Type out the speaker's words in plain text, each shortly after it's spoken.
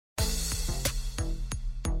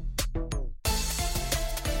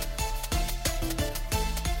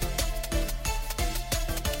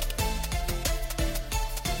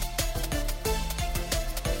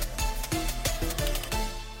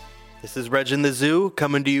This is Reg in the Zoo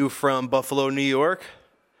coming to you from Buffalo, New York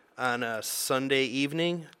on a Sunday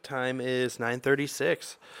evening. Time is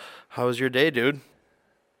 9:36. How was your day, dude?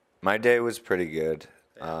 My day was pretty good.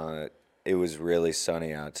 It was really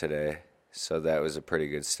sunny out today, so that was a pretty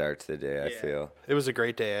good start to the day, I feel. It was a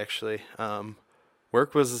great day, actually.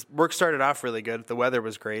 Work started off really good. The weather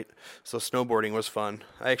was great, so snowboarding was fun.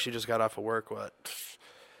 I actually just got off of work,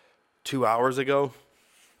 2 hours ago.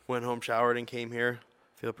 Went home, showered, and came here.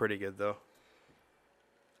 Feel pretty good, though.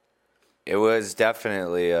 It was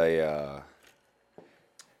definitely a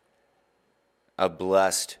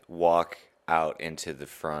blessed walk out into the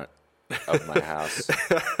front of my house.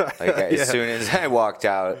 As soon as I walked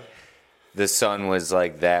out, the sun was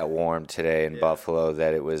like that warm today in Buffalo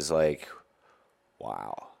that it was like,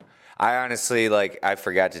 wow. I honestly, I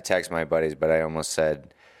forgot to text my buddies, but I almost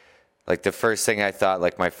said, the first thing I thought,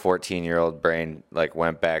 my 14-year-old brain,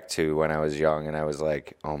 went back to when I was young, and I was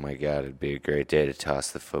like, oh, my God, it'd be a great day to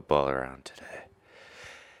toss the football around today.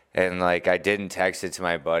 And, I didn't text it to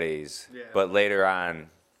my buddies. Yeah. But later on,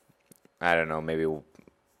 I don't know, maybe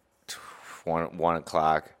 1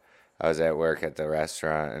 o'clock, I was at work at the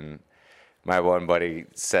restaurant, and my one buddy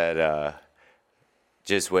said,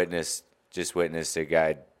 just witnessed a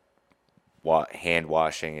guy hand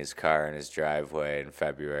washing his car in his driveway in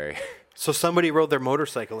February. So somebody rode their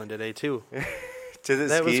motorcycle in today, too. To the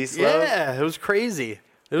ski slope? Yeah, it was crazy.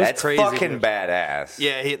 That's crazy, fucking badass.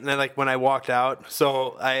 Yeah, and then, when I walked out,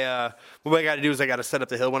 so what I got to do is I got to set up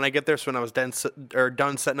the hill when I get there. So when I was done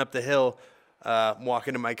setting up the hill,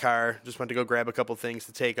 walking to my car, just went to go grab a couple things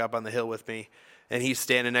to take up on the hill with me. And he's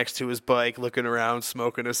standing next to his bike, looking around,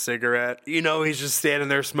 smoking a cigarette. He's just standing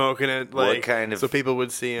there smoking it, what kind of, so people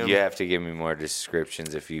would see him. You have to give me more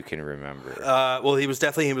descriptions if you can remember. Well, he was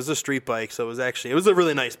a street bike, so it was a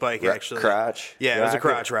really nice bike, actually. Crotch? Yeah, it was a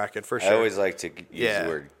crotch rocket, for sure. I always like to use the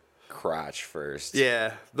word crotch first.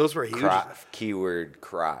 Yeah, those were huge. Keyword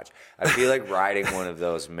crotch. I feel like riding one of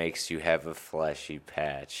those makes you have a fleshy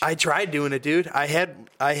patch. I tried doing it, dude. I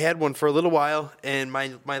had one for a little while, and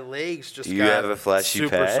my legs just got have a fleshy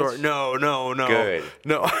super patch? sore. No. Good.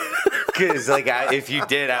 No. Because if you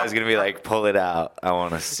did, I was gonna be like, pull it out. I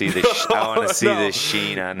want to see the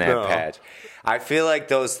sheen on that patch. I feel like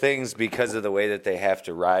those things, because of the way that they have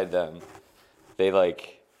to ride them, they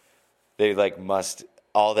must.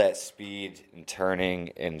 All that speed and turning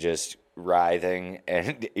and just writhing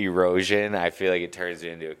and erosion, I feel like it turns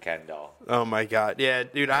you into a Ken doll. Oh my God. Yeah,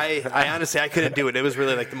 dude, I honestly, I couldn't do it. It was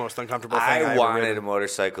really the most uncomfortable thing I wanted a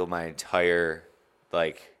motorcycle my entire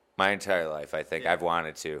life, I think. Yeah. I've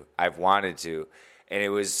wanted to. And it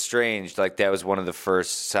was strange. That was one of the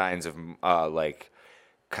first signs of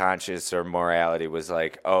conscious or morality was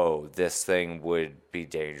oh, this thing would be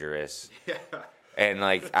dangerous. Yeah. And,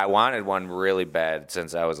 I wanted one really bad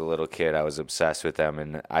since I was a little kid. I was obsessed with them,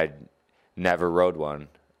 and I never rode one.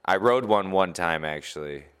 I rode one time,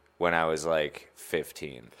 actually, when I was,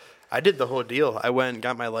 15. I did the whole deal. I went and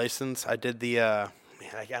got my license. I did the, I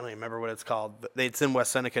don't even remember what it's called. It's in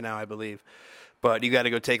West Seneca now, I believe. But you got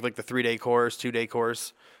to go take, the 3-day course, 2-day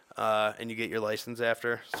course, and you get your license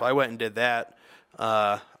after. So I went and did that.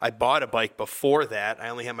 I bought a bike before that. I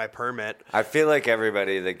only had my permit. I feel like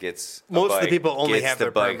everybody that gets most of the people only have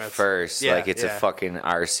their bike permits first. Yeah, it's a fucking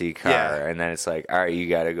RC car, and then it's all right, you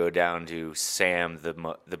got to go down to Sam,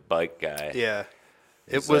 the bike guy. Yeah,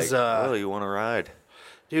 it was. Oh, you want to ride,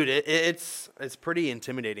 dude? It's pretty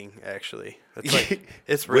intimidating, actually.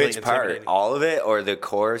 It's really which part? All of it, or the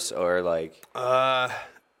course, or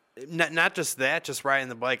Not just that, just riding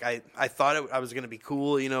the bike. I thought I was going to be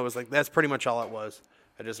cool. It was that's pretty much all it was.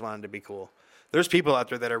 I just wanted to be cool. There's people out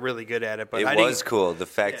there that are really good at it. But it was cool. The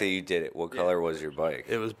fact that you did it. What color was your bike?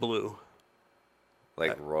 It was blue.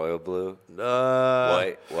 Royal blue?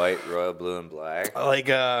 White, royal blue, and black?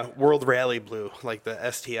 World Rally blue, the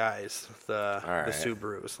STIs, the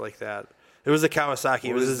Subarus, like that. It was a Kawasaki.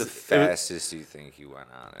 What was the fastest you think you went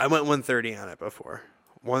on it? I went 130 on it before.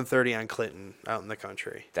 130 on Clinton out in the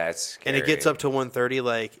country. That's scary. And it gets up to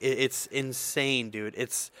 130. It's insane, dude.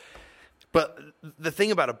 But the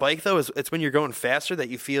thing about a bike, though, is it's when you're going faster that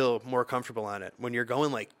you feel more comfortable on it. When you're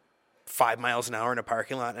going 5 miles an hour in a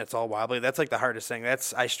parking lot and it's all wobbly, that's the hardest thing.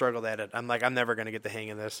 I struggled at it. I'm never going to get the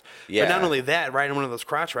hang of this. Yeah. But not only that, riding one of those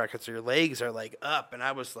crotch rockets, your legs are up, and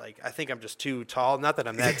I was I think I'm just too tall. Not that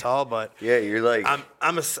I'm that tall, but yeah, you're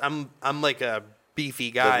I'm a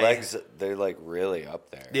beefy guy. The legs, they're really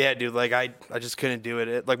up there. Yeah, dude. I just couldn't do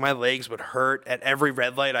it. My legs would hurt at every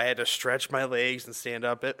red light. I had to stretch my legs and stand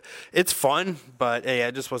up. It's fun, but yeah,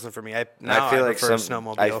 it just wasn't for me. I feel prefer a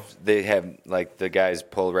snowmobile. They have the guys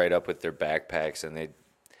pull right up with their backpacks, and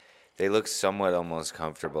they They look somewhat almost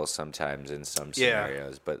comfortable sometimes in some Yeah.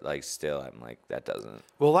 scenarios, but like still, I'm like that doesn't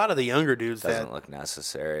Well, a lot of the younger dudes look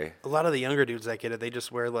necessary. that get it, they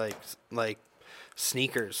just wear like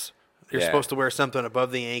sneakers. You're Yeah. supposed to wear something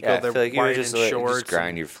above the ankle. Yeah, I They're feel like you wearing just, in shorts. just grind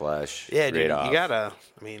and- your flesh. Yeah, dude, right off. you gotta.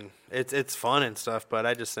 I mean, it's fun and stuff, but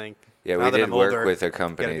I just think. Yeah, now we that did I'm work older, with a gotta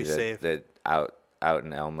company be safe. that out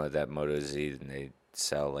in Elma, that Moto Z, and they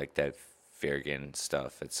sell like that Virgin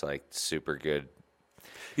stuff. It's like super good.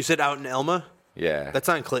 You said out in Elma. Yeah, That's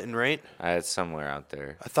on Clinton, right? it's somewhere out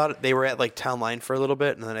there. I thought they were at like Town Line for a little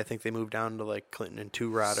bit, and then I think they moved down to like Clinton and Two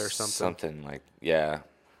Rod or something. Something like yeah,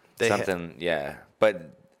 They ha- something yeah.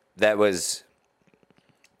 But that was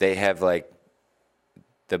they have like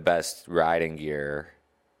the best riding gear.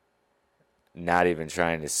 Not even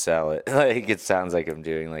trying to sell it. Like it sounds like I'm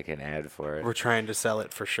doing like an ad for it. We're trying to sell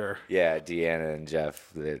it for sure. Yeah, Deanna and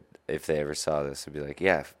Jeff, if they ever saw this, would be like,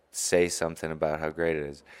 yeah, say something about how great it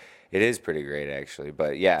is. It is pretty great, actually.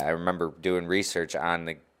 But yeah, I remember doing research on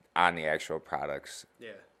the actual products. Yeah.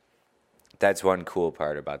 That's one cool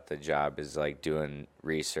part about the job is like doing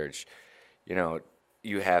research. You know,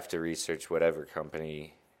 you have to research whatever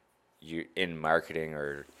company you in marketing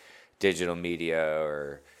or digital media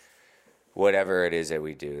or whatever it is that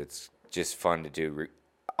we do. It's just fun to do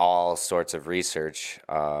all sorts of research.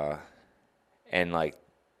 And like,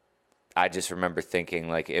 I just remember thinking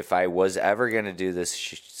like, if I was ever going to do this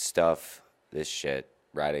this shit,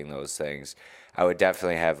 riding those things, I would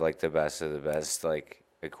definitely have like the best of the best, like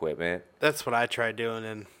equipment. That's what I tried doing,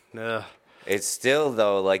 and It's still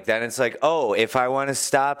though, like then it's like, oh, if I want to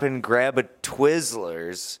stop and grab a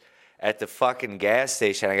Twizzlers at the fucking gas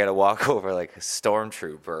station, I got to walk over like a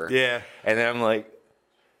stormtrooper. yeah. And then I'm like,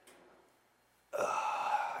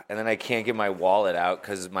 and then I can't get my wallet out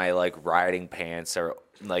because my like riding pants are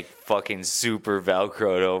like fucking super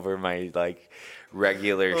velcroed over my like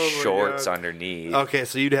regular my shorts God. underneath. Okay,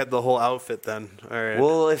 so you'd have the whole outfit then. All right.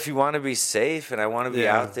 Well, if you want to be safe and I want to be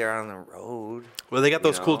Yeah. out there on the road. Well, they got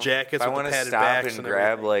those You cool know, jackets if I with the want to padded stop backs and and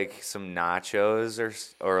grab everything. like some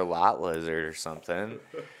nachos or a lot lizard or something.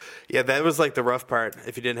 Yeah, that was like the rough part.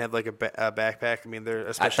 If you didn't have like a backpack, I mean, they're I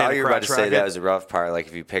especially thought in a you were about to crotch say rocket. that was the rough part. Like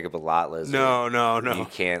if you pick up a lot lizard, No. you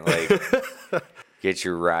can't like get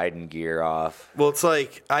your riding gear off Well, it's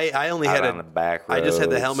like I only out had on the back roads. I just had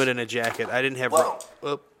the helmet and a jacket. I didn't have.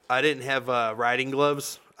 Whoa. I didn't have riding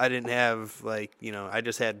gloves. I didn't have I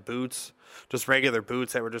just had boots, just regular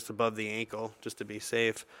boots that were just above the ankle, just to be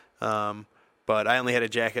safe. But I only had a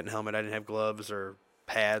jacket and helmet. I didn't have gloves or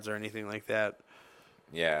pads or anything like that.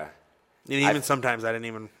 Yeah. And even sometimes I didn't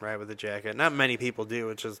even ride with a jacket. Not many people do.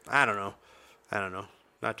 It's just I don't know.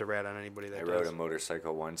 Not to rat on anybody that I does. rode a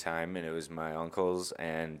motorcycle one time, and it was my uncle's,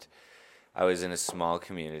 and I was in a small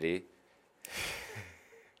community.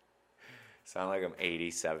 Sound like I'm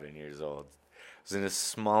 87 years old. I was in a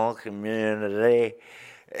small community,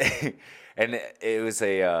 and it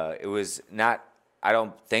was not. I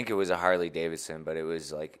don't think it was a Harley Davidson, but it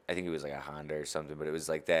was like I think it was like a Honda or something. But it was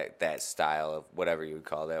like that style of whatever you would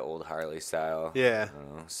call that old Harley style. Yeah. I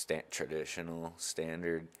don't know, traditional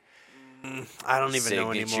standard. I don't even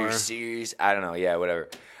know Signature anymore. series. I don't know. Yeah, whatever.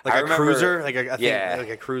 Like I a remember- cruiser, like I think yeah, like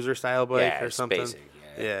a cruiser style bike Yeah, or it's something. basic,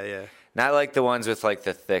 Yeah. not like the ones with like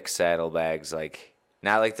the thick saddlebags, like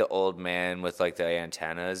not like the old man with like the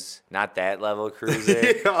antennas. Not that level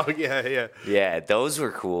cruiser. Oh yeah. Yeah, those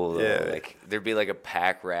were cool though. Yeah. Like there'd be like a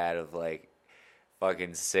pack rat of like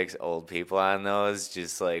fucking 6 old people on those,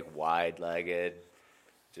 just like wide legged,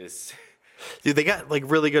 just. Dude, they got like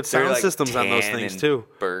really good They're, sound like, systems on those tan things and too.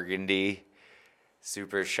 Burgundy,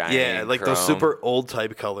 super shiny. Yeah, like those chrome. super old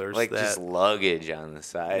type colors. Like that, just luggage on the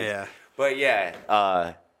side. Yeah. But yeah,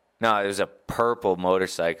 no, it was a purple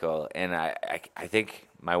motorcycle, and I think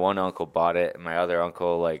my one uncle bought it, and my other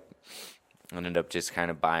uncle like ended up just kind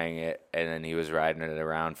of buying it, and then he was riding it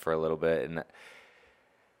around for a little bit, and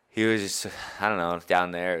he was just I don't know down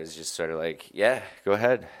there. It was just sort of like, yeah, go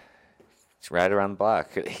ahead, just ride around the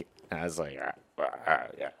block. And I was like,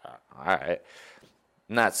 yeah, all right.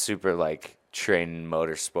 Not super like trained in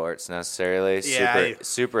motorsports necessarily. Yeah,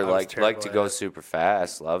 super I was like terrible to at go it. super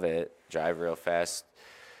fast. Love it. Drive real fast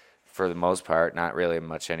for the most part. Not really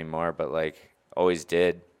much anymore, but like always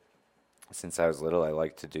did. Since I was little, I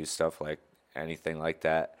liked to do stuff like anything like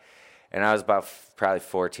that. And I was about probably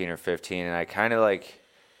 14 or 15, and I kind of like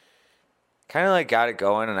got it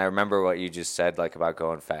going. And I remember what you just said, like about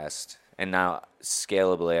going fast. And now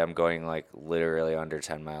scalably, I'm going like literally under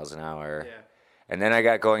 10 miles an hour. Yeah. And then I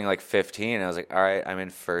got going like 15. And I was like, all right, I'm in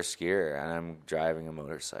first gear and I'm driving a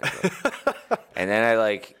motorcycle. And then I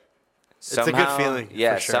like somehow, a good feeling,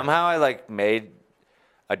 Yeah, for sure. somehow I like made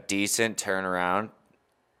a decent turnaround.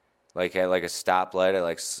 like at like a stoplight,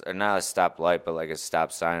 or not a stoplight, but like a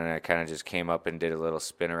stop sign, and I kind of just came up and did a little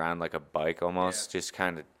spin around like a bike almost, just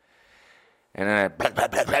kind of, and then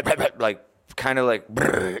I like kind of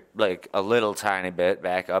like a little tiny bit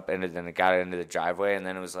back up, and then it got into the driveway, and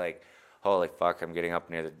then it was like, holy fuck, I'm getting up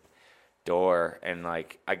near the door, and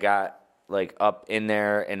like I got like up in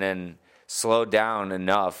there, and then slowed down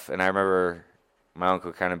enough, and I remember my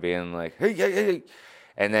uncle kind of being like, hey,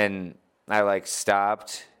 and then I like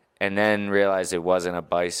stopped, and then realized it wasn't a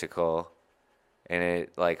bicycle, and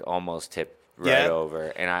it like almost tipped right over,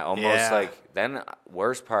 and I almost like, then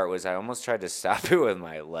worst part was I almost tried to stop it with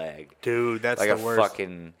my leg, dude. That's like the a worst.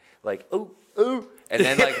 Fucking like ooh, and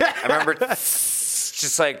then like I remember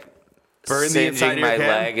just like burn the inside of your my cam?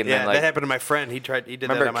 leg, and then like that happened to my friend. He did that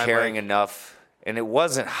remember on my carrying bike. enough, and it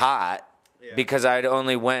wasn't hot because I'd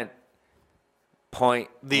only went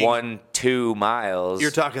 0.12 miles.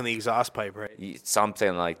 You're talking the exhaust pipe, right?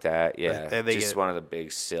 Something like that, yeah. They just get, one of the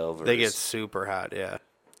big silvers. They get super hot, yeah.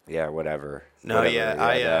 Yeah, whatever. No, whatever.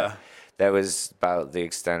 yeah, that was about the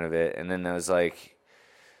extent of it. And then I was like,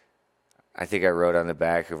 I think I rode on the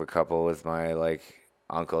back of a couple with my like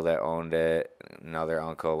uncle that owned it, another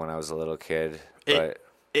uncle when I was a little kid. But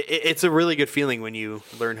it's a really good feeling when you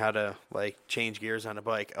learn how to like change gears on a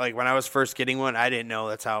bike. Like when I was first getting one, I didn't know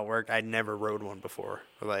that's how it worked. I'd never rode one before,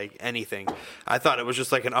 or like anything. I thought it was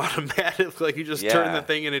just like an automatic, like you just turn the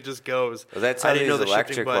thing and it just goes. Well, that's how I didn't these know the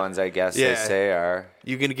electric ones, I guess they say are.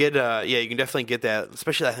 You can get, you can definitely get that,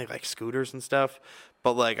 especially I think like scooters and stuff.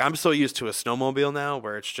 But like I'm so used to a snowmobile now,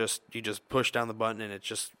 where it's just you just push down the button and it's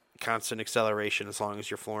just constant acceleration as long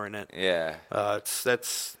as you're flooring it. Yeah.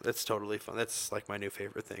 That's totally fun. That's like my new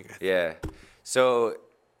favorite thing. Yeah. So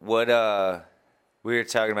what we were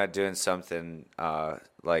talking about doing something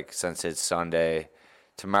like since it's Sunday,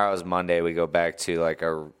 tomorrow's Monday, we go back to like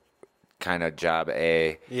a kind of job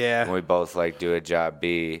A. Yeah. And we both like do a job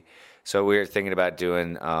B. So we were thinking about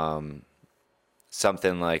doing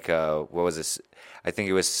something like what was this? I think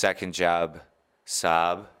it was second job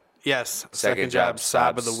sob. Yes, second job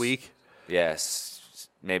sob of the week. Yes,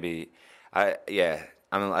 maybe. I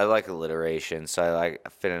like alliteration, so I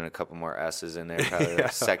fit in a couple more S's in there. Probably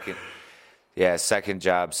second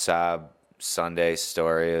job sob Sunday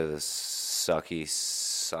story of the sucky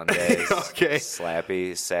Sundays. Okay.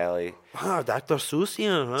 Slappy Sally. Wow, Dr.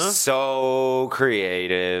 Susian, huh? So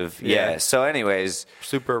creative. Yeah. So anyways,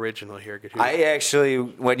 super original here. Good. I actually,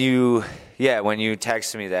 when you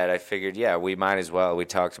texted me that, I figured, we might as well. We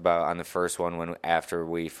talked about on the first one after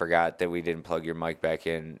we forgot that we didn't plug your mic back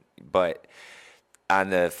in. But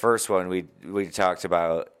on the first one, we talked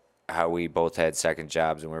about how we both had second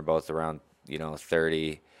jobs and we're both around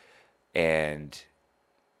 30, and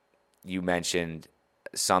you mentioned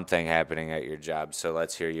something happening at your job. So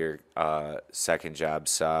let's hear your second job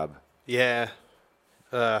sob. Yeah.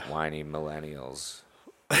 Whiny millennials.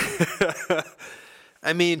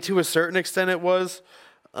 I mean, to a certain extent it was.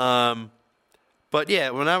 But yeah,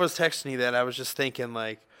 when I was texting you that, I was just thinking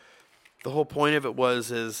like the whole point of it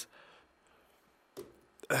is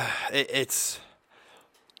it's,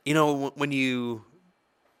 when you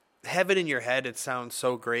have it in your head, it sounds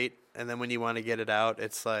so great. And then when you want to get it out,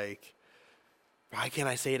 it's like, why can't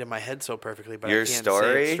I say it in my head so perfectly? But your I can't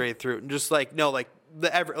story? say it straight through. Just like, no, like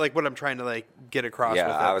like what I'm trying to like get across. Yeah,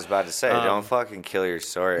 with it. I was about to say, don't fucking kill your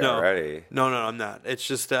story already. No, I'm not. It's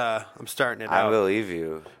just I'm starting it I out. believe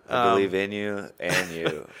you. I believe in you and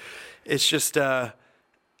you. It's just I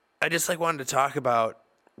just like wanted to talk about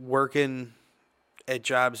working at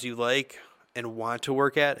jobs you like and want to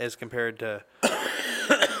work at as compared to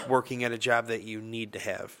working at a job that you need to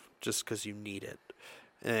have just because you need it.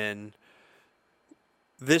 And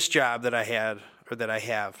this job that I had, or that I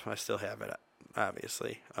have, I still have it,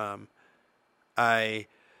 obviously. I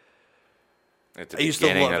used to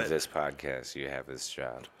beginning love of it. this podcast, you have this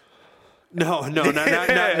job. No, not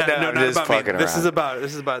I'm just about fucking me. This is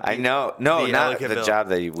around. about. I know, not the job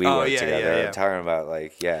that we work together. Yeah. I'm talking about whatever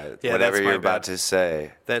that's you're my about bad. to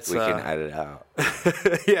say. That's, we can edit out.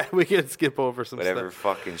 Yeah, we can skip over some Whatever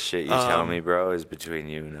stuff. fucking shit you tell me, bro, is between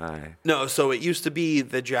you and I. No, so it used to be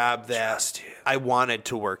the job that I wanted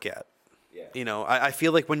to work at. Yeah. I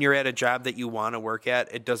feel like when you're at a job that you want to work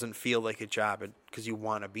at, it doesn't feel like a job because you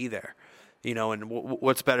want to be there. And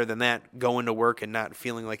what's better than that? Going to work and not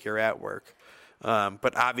feeling like you're at work.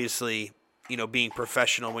 But obviously, being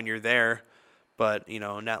professional when you're there, but,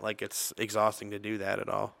 not like it's exhausting to do that at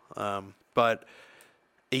all. But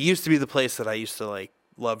it used to be the place that I used to like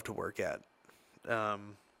love to work at.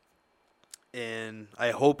 And I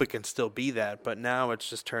hope it can still be that, but now it's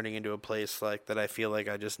just turning into a place like that I feel like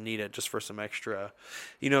I just need it just for some extra,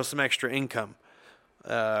 some extra income.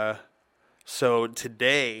 So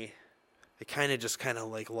today, I kind of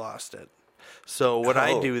like lost it. So what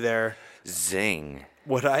I do there, Zing.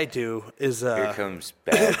 what I do is Here comes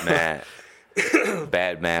Bad Matt.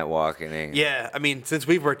 Bad Matt walking in. yeah. I mean, since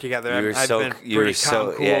we've worked together, You were I've so been pretty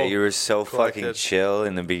calm, cool, yeah, you were so fucking collected. chill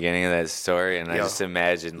in the beginning of that story, and I Yo. just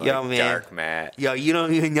imagined like Yo, man. Dark Matt. Yo, you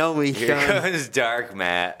don't even know me, Here son. comes Dark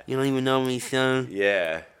Matt. You don't even know me, son.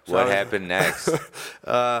 Yeah. What happened next?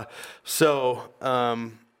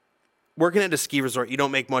 Working at a ski resort, you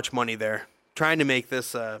don't make much money there. Trying to make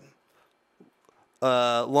this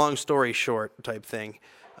long story short type thing.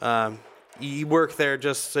 You work there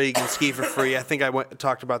just so you can ski for free. I think I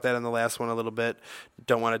talked about that in the last one a little bit.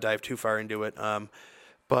 Don't want to dive too far into it.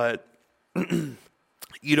 But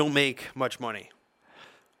you don't make much money.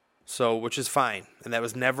 So, which is fine. And that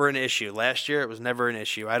was never an issue. Last year, it was never an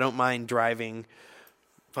issue. I don't mind driving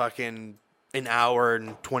fucking an hour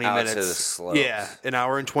and 20 Out to minutes. the slopes. Yeah, an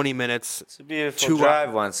hour and 20 minutes. It's a beautiful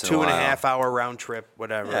drive once in a while. 2.5 hour round trip,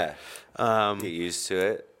 whatever. Yeah. Get used to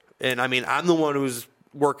it. And I mean, I'm the one who's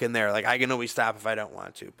working there. Like, I can always stop if I don't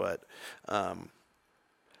want to, but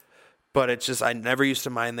it's just, I never used to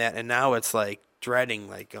mind that. And now it's like dreading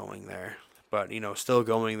like going there, but still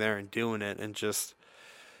going there and doing it. And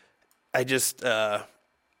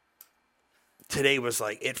today was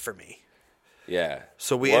like it for me. Yeah.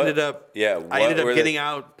 So we ended up, Yeah. I ended up getting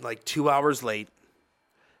out like 2 hours late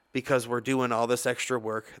because we're doing all this extra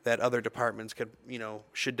work that other departments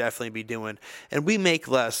should definitely be doing. And we make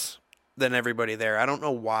less than everybody there. I don't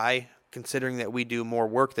know why, considering that we do more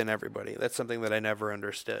work than everybody. That's something that I never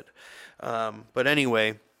understood. But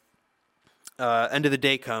anyway, end of the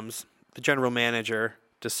day comes, the general manager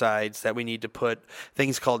decides that we need to put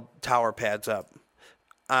things called tower pads up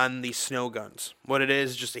on these snow guns. What it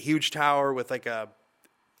is just a huge tower with like a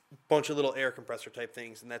bunch of little air compressor type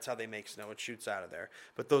things, and that's how they make snow. It shoots out of there.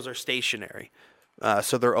 But those are stationary,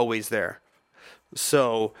 so they're always there.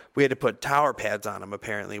 So we had to put tower pads on them,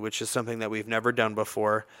 apparently, which is something that we've never done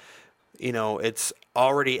before. It's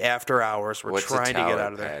already after hours. We're What's a trying to get tower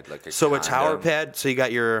out of there. pad? Like a So a tower condom? pad, so you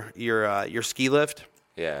got your ski lift.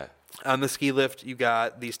 Yeah. On the ski lift, you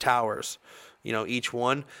got these towers. Each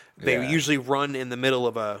one. They Yeah. usually run in the middle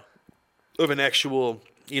of an actual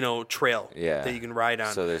trail Yeah. that you can ride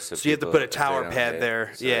on. So there's So some you have to people, put a if they tower don't pad hit,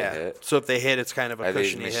 there. so they Yeah. hit. So if they hit, it's kind of a Are these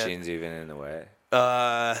cushiony hit. machines even in the way?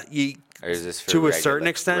 Or is this for to a certain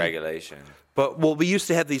extent? regulation? But we used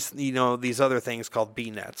to have these these other things called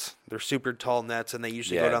bee nets. They're super tall nets, and they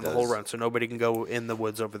usually Yeah, go down the whole those- run, so nobody can go in the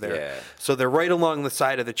woods over there. Yeah. So they're right along the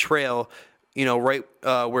side of the trail, right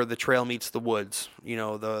where the trail meets the woods.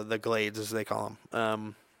 The glades as they call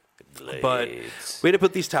them. But we had to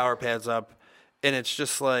put these tower pads up, and it's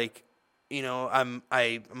just like, I'm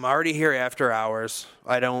already here after hours.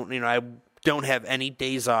 I don't have any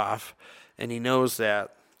days off, and he knows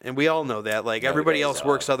that, and we all know that. Like, everybody days else off.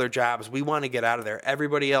 works other jobs. We want to get out of there.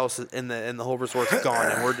 Everybody else in the whole resort's gone,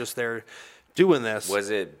 and we're just there doing this. Was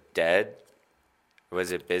it dead? Or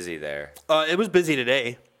was it busy there? It was busy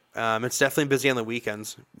today. It's definitely busy on the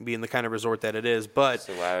weekends, being the kind of resort that it is. But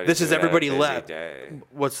So why would this you is do it on a everybody busy left. day?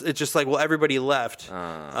 It's just like, well, everybody left,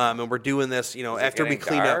 and we're doing this. After we getting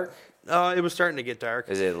clean dark? up. It was starting to get dark.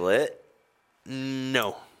 Is it lit?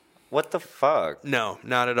 No, What the fuck? no,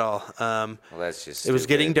 not at all. Well, that's just. It was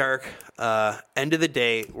getting stupid. dark. End of the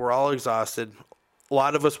day, we're all exhausted. A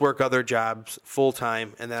lot of us work other jobs full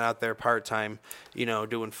time and then out there part time,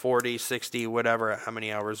 doing 40, 60, whatever, how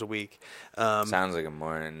many hours a week. Sounds like a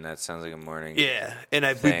morning. That sounds like a morning. Yeah, and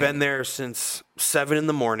we've thing. been there since 7 in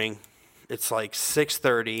the morning. It's like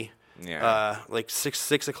 6:30. Yeah. Like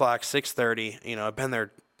 6 o'clock, 6:30. I've been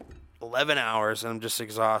there 11 hours, and I'm just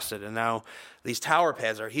exhausted. And now these tower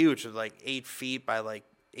pads are huge. They're like 8 feet by like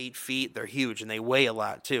 8 feet. They're huge, and they weigh a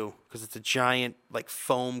lot too because it's a giant like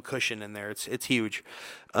foam cushion in there. It's huge.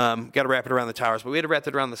 Got to wrap it around the towers, but we had to wrap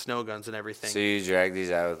it around the snow guns and everything. So you drag these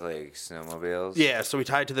out with like snowmobiles? Yeah, so we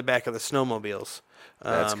tied to the back of the snowmobiles.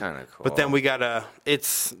 That's kinda cool. But then we gotta.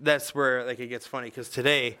 That's where like it gets funny because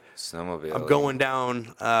today Snowmobile. I'm going down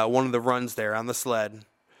one of the runs there on the sled.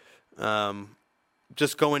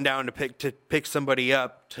 Just going down to pick somebody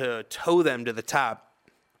up to tow them to the top,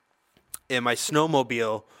 and my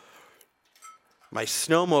snowmobile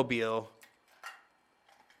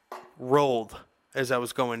rolled as I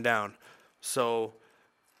was going down. So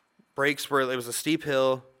brakes were. It was a steep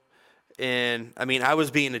hill. And I mean, I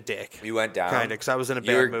was being a dick. You went down, kind of, because I was in a You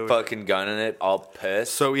bad were mood. fucking gunning it, all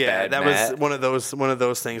pissed. So yeah, Bad that Matt. was one of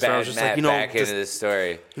those things Bad where I was just Matt like, back just, into the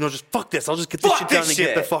story. just fuck this. I'll just get this Fuck shit done this and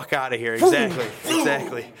get the shit. fuck out of here.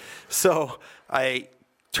 Exactly. So I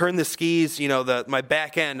turned the skis. My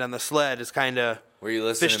back end on the sled is kind of Were you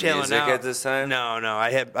listening to fishtailing music out. at this time? No.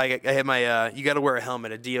 I had my. You got to wear a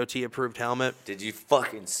helmet, a DOT approved helmet. Did you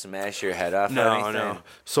fucking smash your head off? No.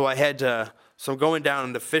 So I had to. So I'm going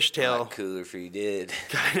down the fishtail. Not cooler if you did.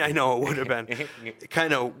 I know it would have been. It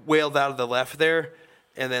kind of wailed out of the left there,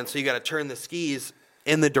 and then so you got to turn the skis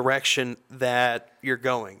in the direction that you're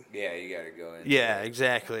going. Yeah, you got to go in. Yeah,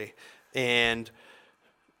 exactly. And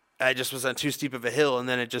I just was on too steep of a hill, and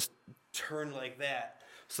then it just turned like that.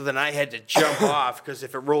 So then I had to jump off because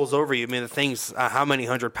if it rolls over you, I mean, the thing's how many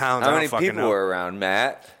 100 pounds? How many people were around,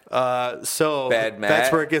 Matt? So Bad Matt.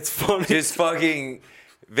 that's where it gets funny. Just fucking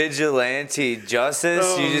vigilante justice.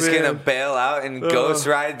 Oh, You're just man. gonna bail out and ghost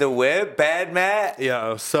ride the whip, Bad Matt.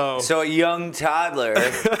 Yeah. So a young toddler.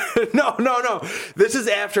 no. This is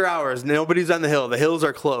after hours. Nobody's on the hill. The hills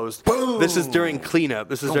are closed. Boom. This is during cleanup.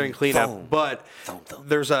 Boom. But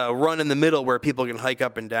there's a run in the middle where people can hike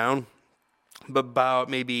up and down. About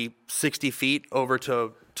maybe 60 feet over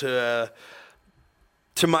to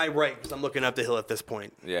my right, because I'm looking up the hill at this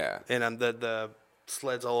point. Yeah. And I'm the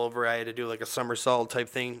sled's all over. I had to do like a somersault type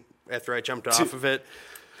thing after I jumped off of it.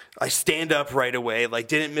 I stand up right away, like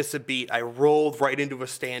didn't miss a beat. I rolled right into a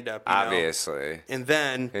stand up. Obviously. And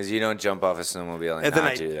then Because you don't jump off a snowmobile and then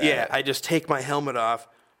not do that. Yeah, I just take my helmet off.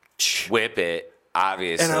 Whip it,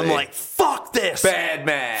 obviously. And I'm like, fuck this. Bad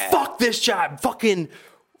Matt. Fuck this job. Fucking.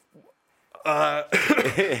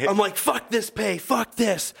 I'm like, fuck this pay. Fuck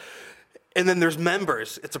this. And then there's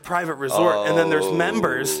members. It's a private resort. And then there's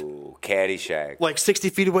members Caddyshack. like 60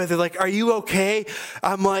 feet away. They're like, are you okay?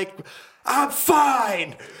 I'm like, I'm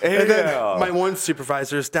fine. And then my one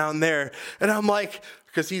supervisor is down there. And I'm like,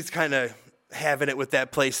 because he's kind of having it with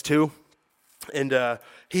that place too. And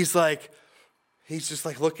he's like, he's just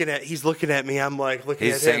like looking at me. I'm like looking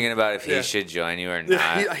at him. He's thinking about if he should join you or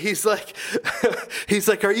not. He's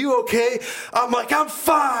like, are you okay? I'm like, I'm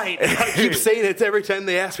fine. And I keep saying it every time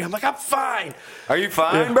they ask me. I'm like, I'm fine. Are you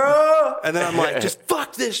fine, bro? And then I'm like, just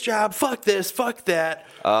fuck this job, fuck this, fuck that.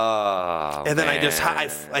 Oh, And then man.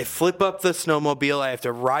 I flip up the snowmobile. I have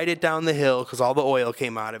to ride it down the hill because all the oil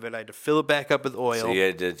came out of it. I had to fill it back up with oil. So you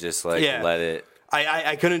had to just let it.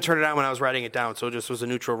 I couldn't turn it on when I was riding it down, so it just was a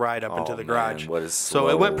neutral ride up into the garage. What a so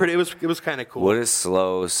it went pretty. It was kind of cool. What a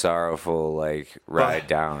slow, sorrowful ride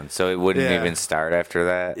down. So it wouldn't even start after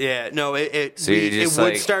that. Yeah, no, it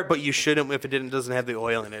would start, but you shouldn't if it doesn't have the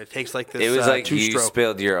oil in it. It takes like this. It was like you two-stroke.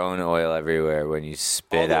 spilled your own oil everywhere when you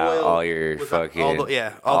spit out all your fucking. All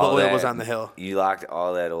the oil was on the hill. You locked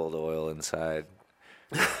all that old oil inside.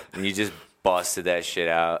 And you just busted that shit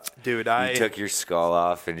out. Dude, you took your skull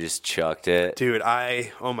off and just chucked it. Dude,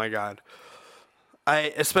 oh my God.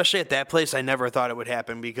 Especially at that place, I never thought it would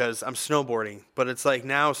happen because I'm snowboarding. But it's like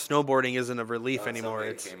now snowboarding isn't a relief anymore.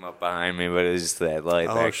 It came up behind me, but it was just that light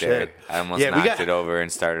back shit. there. I almost knocked it over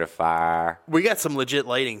and started a fire. We got some legit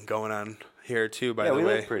lighting going on here too, by the way. Yeah,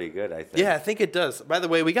 we look pretty good, I think. Yeah, I think it does. By the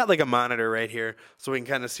way, we got like a monitor right here so we can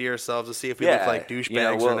kind of see ourselves to see if we look like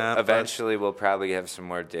douchebags or not. Eventually, we'll probably have some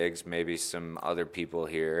more digs, maybe some other people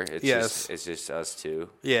here. It's just us two.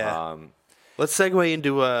 Yeah. Let's segue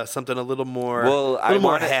into something a little more,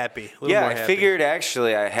 happy. I figured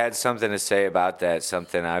actually I had something to say about that,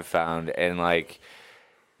 something I've found. And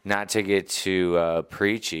not to get too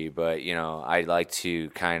preachy, but, I'd like to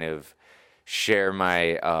kind of share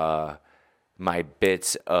my my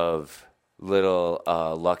bits of little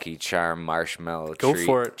Lucky Charm marshmallow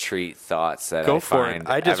treat thoughts that I find.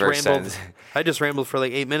 I just rambled for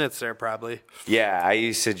like 8 minutes there, probably. Yeah, I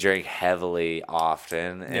used to drink heavily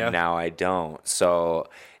often, and now I don't. So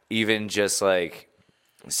even just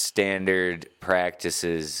standard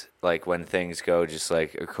practices, when things go just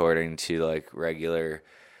according to regular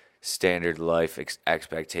standard life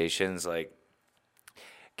expectations,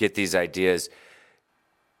 get these ideas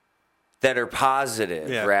that are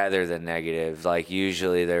positive rather than negative.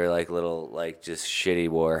 Usually they're little just shitty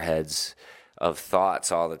warheads of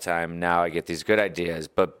thoughts all the time. Now I get these good ideas,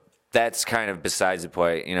 but that's kind of besides the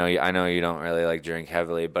point. I know you don't really drink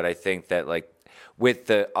heavily, but I think that with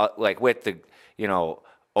the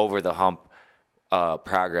over the hump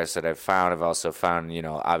progress that I've found, I've also found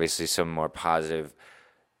obviously some more positive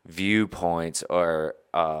viewpoints or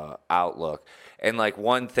outlook. And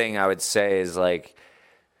one thing I would say is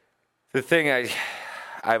the thing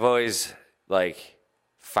I've always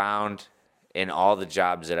found in all the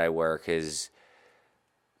jobs that I work is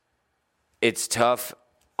it's tough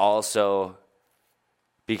also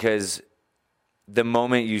because the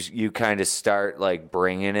moment you kind of start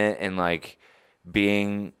bringing it and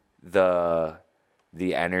being the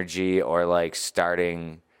energy or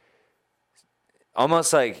starting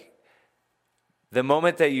almost the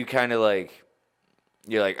moment that you kind of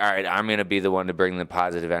you're like, all right, I'm going to be the one to bring the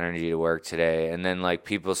positive energy to work today. And then like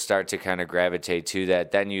people start to kind of gravitate to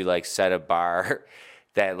that. Then you like set a bar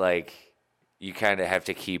that like you kind of have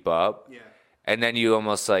to keep up. Yeah. And then you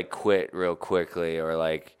almost like quit real quickly or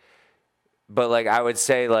like, but like I would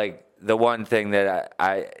say like the one thing that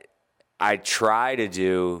I try to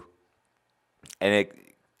do, and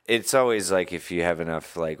it's always like if you have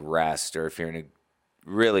enough like rest or if you're in a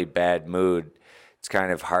really bad mood, it's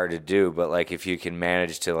kind of hard to do. But like if you can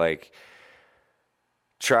manage to like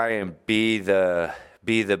try and be the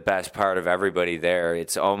best part of everybody there,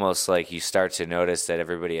 it's almost like you start to notice that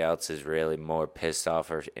everybody else is really more pissed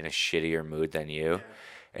off or in a shittier mood than you. Yeah.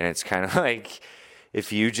 And it's kind of like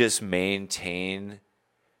if you just maintain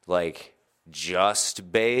like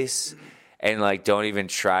just base and like don't even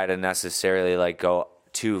try to necessarily like go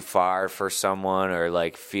too far for someone or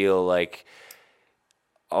like feel like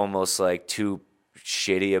almost like too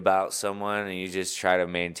shitty about someone, and you just try to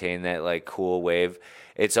maintain that like cool wave,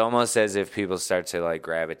 it's almost as if people start to like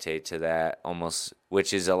gravitate to that almost,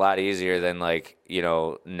 which is a lot easier than like, you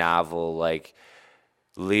know, novel like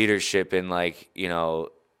leadership in like, you know,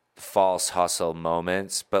 false hustle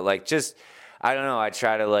moments. But like just I don't know, I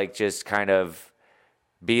try to like just kind of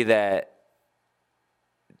be that,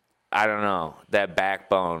 I don't know, that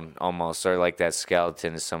backbone almost, or like that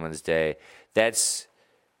skeleton of someone's day. That's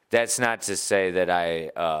not to say that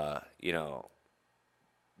I, you know,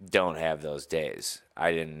 don't have those days.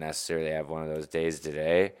 I didn't necessarily have one of those days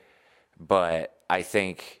today, but I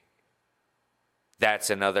think that's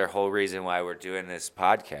another whole reason why we're doing this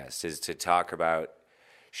podcast is to talk about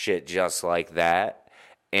shit just like that,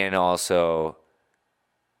 and also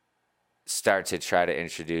start to try to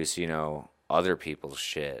introduce, you know, other people's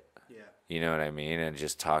shit. Yeah. You know what I mean? And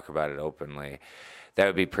just talk about it openly. That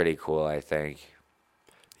would be pretty cool, I think.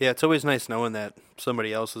 Yeah, it's always nice knowing that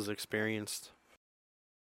somebody else has experienced.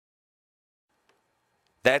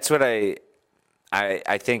 That's what I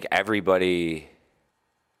think everybody,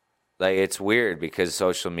 like, it's weird because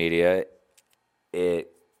social media,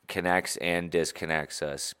 it connects and disconnects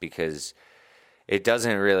us because it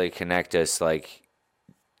doesn't really connect us like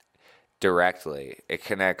directly. It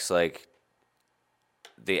connects like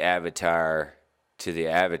the avatar to the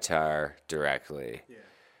avatar directly, yeah.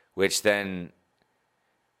 Which then,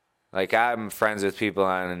 like, I'm friends with people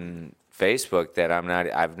on Facebook that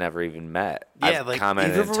I've never even met. Yeah, I've like,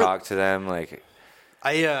 commented and talked to them, like,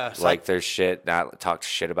 like their shit, not talk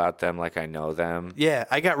shit about them like I know them. Yeah,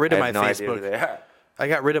 I got rid of my no Facebook. Idea who they are. I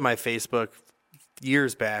got rid of my Facebook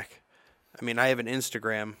years back. I mean, I have an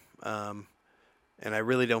Instagram, and I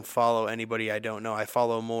really don't follow anybody I don't know. I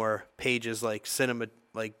follow more pages like cinema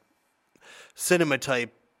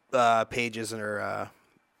type pages or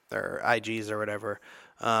IGs or whatever.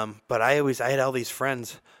 But I had all these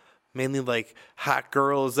friends, mainly like hot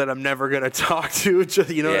girls that I'm never gonna talk to.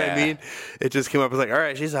 You know what I mean? It just came up as like, all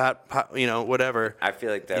right, she's hot, you know, whatever. I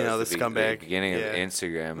feel like that was the scumbag. Beginning of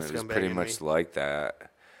Instagram. It was pretty much me. Like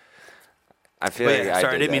that. I feel like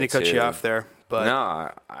sorry, I didn't mean to cut you off there. But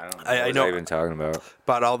no, I don't. I know. What was I even talking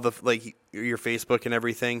about all the like your Facebook and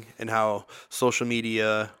everything, and how social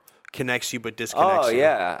media connects you but disconnects you. Oh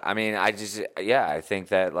yeah, I mean, I think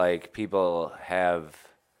that like people have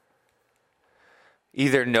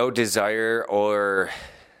either no desire or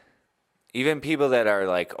even people that are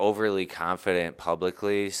like overly confident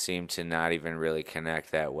publicly seem to not even really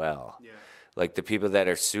connect that well. Yeah. Like the people that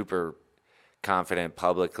are super confident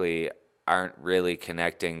publicly aren't really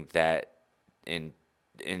connecting that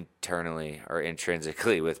internally or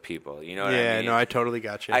intrinsically with people. You know what I mean? Yeah, no, I totally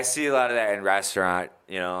got you. I see a lot of that in restaurant,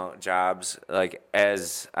 you know, jobs. Like I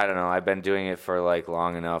don't know, I've been doing it for like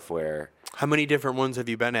long enough where. How many different ones have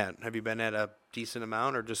you been at? Have you been at a decent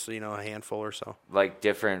amount or just, you know, a handful or so? Like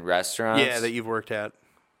different restaurants? Yeah, that you've worked at.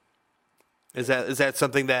 Is that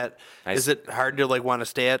something that, is it hard to like want to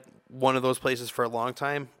stay at one of those places for a long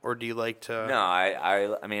time, or do you like to? No,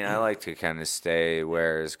 I mean, I like to kind of stay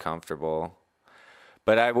where it's comfortable.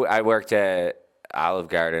 But I worked at Olive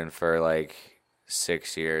Garden for like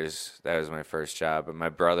 6 years. That was my first job. But my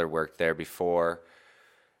brother worked there before.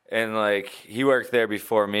 And like he worked there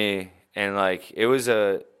before me. And like it was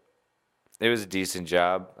a decent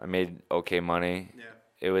job. I made okay money. Yeah.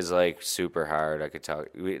 It was like super hard. I could talk.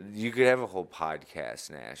 You could have a whole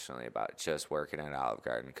podcast nationally about just working at Olive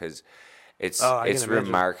Garden because it's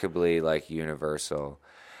remarkably like universal.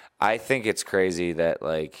 I think it's crazy that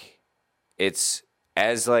like it's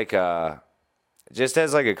as like a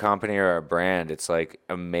company or a brand, it's like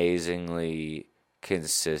amazingly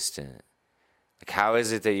consistent. Like how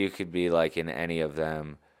is it that you could be like in any of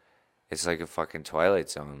them? It's like a fucking Twilight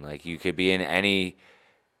Zone. Like you could be in any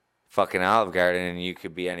fucking Olive Garden, and you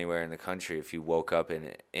could be anywhere in the country. If you woke up in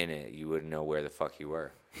it, you wouldn't know where the fuck you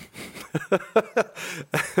were.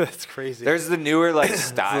 That's crazy. There's the newer like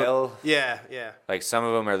style. Yeah. Like some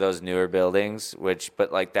of them are those newer buildings,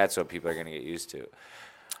 but like that's what people are gonna get used to.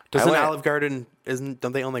 Doesn't Olive Garden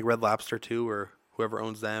don't they own like Red Lobster too, or whoever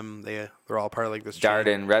owns them? They're all part of like this chain?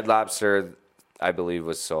 Darden, Red Lobster, I believe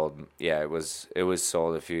was sold. Yeah, it was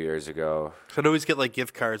sold a few years ago. So I'd always get like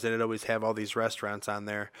gift cards, and it'd always have all these restaurants on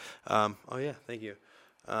there. Oh yeah, thank you.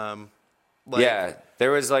 Yeah,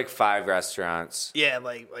 there was like 5 restaurants. Yeah,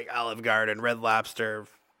 like Olive Garden, Red Lobster,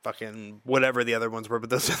 fucking whatever the other ones were, but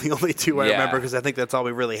those are the only 2 I remember because I think that's all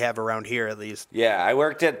we really have around here at least. Yeah, I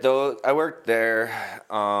worked there.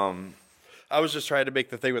 I was just trying to make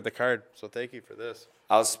the thing with the card, so thank you for this.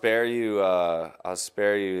 I'll spare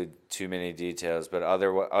you too many details, but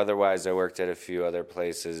otherwise I worked at a few other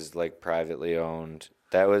places like privately owned.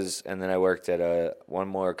 And then I worked at one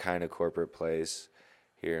more kind of corporate place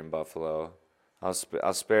here in Buffalo.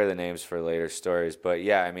 I'll spare the names for later stories, but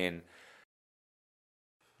yeah, I mean,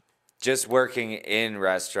 just working in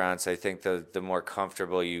restaurants, I think the more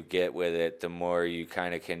comfortable you get with it, the more you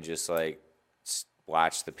kind of can just like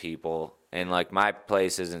watch the people. And like my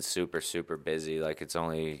place isn't super, super busy. Like it's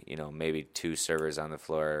only, maybe 2 servers on the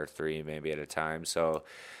floor or 3 maybe at a time. So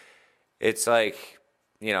it's like,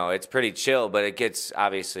 it's pretty chill, but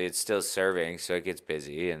obviously it's still serving. So it gets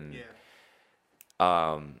busy. And,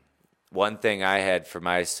 one thing I had for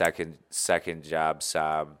my second job,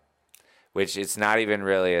 sob, which it's not even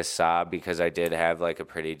really a sob because I did have like a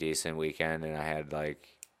pretty decent weekend and I had like,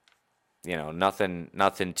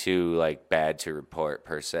 nothing too like bad to report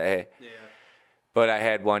per se. Yeah. But I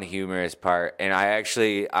had one humorous part, and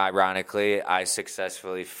ironically, I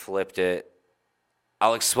successfully flipped it.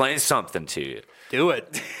 I'll explain something to you. Do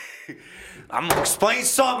it. I'm gonna explain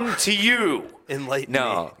something to you. Enlighten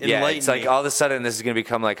me. It's like all of a sudden this is gonna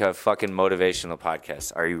become like a fucking motivational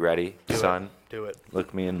podcast. Are you ready, son? Do it.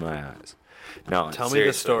 Look me in my eyes. No, tell me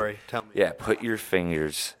the story. Tell me. Yeah, put your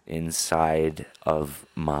fingers inside of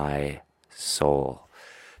my soul.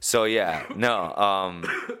 So yeah, no.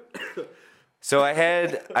 So I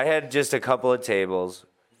had just a couple of tables,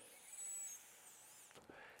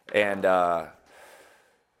 and I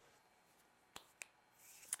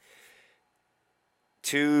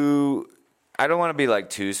don't want to be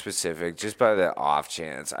like too specific, just by the off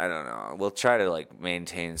chance. I don't know. We'll try to like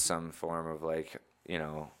maintain some form of like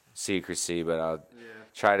secrecy, but I'll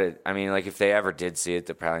try to. I mean, like if they ever did see it,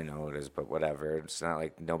 they probably know what it is. But whatever. It's not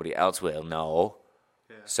like nobody else will know.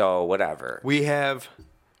 Yeah. So whatever. We have.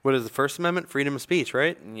 What is the First Amendment? Freedom of speech,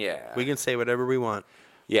 right? Yeah. We can say whatever we want.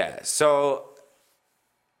 Yeah. So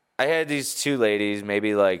I had these 2 ladies,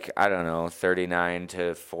 maybe like, I don't know, 39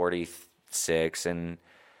 to 46. And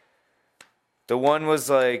the one was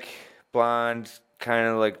like blonde, kind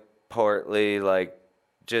of like portly, like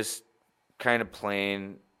just kind of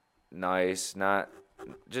plain, nice, not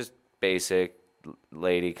just basic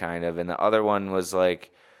lady kind of. And the other one was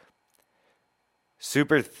like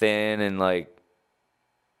super thin and like,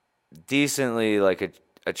 decently like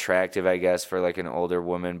attractive, I guess, for like an older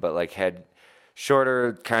woman, but like had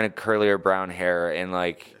shorter, kind of curlier brown hair, and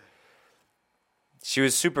like she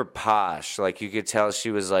was super posh. Like you could tell she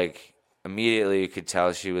was like immediately you could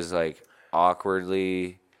tell she was like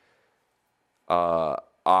awkwardly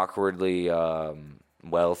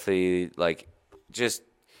wealthy, like just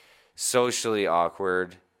socially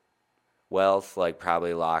awkward. Wealth like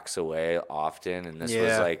probably locks away often, and this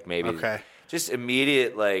was like maybe just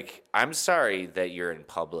immediate, like, I'm sorry that you're in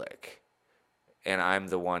public and I'm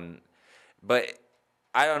the one. But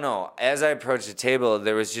I don't know. As I approached the table,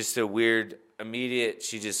 there was just a weird, immediate,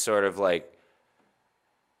 she just sort of like,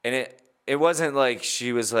 and it wasn't like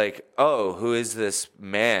she was like, oh, who is this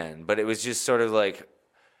man? But it was just sort of like,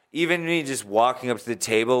 even me just walking up to the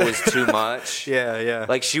table was too much. Yeah.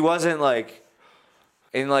 Like, she wasn't like,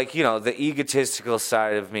 and, like, the egotistical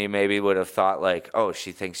side of me maybe would have thought, like, oh,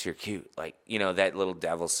 she thinks you're cute. Like, that little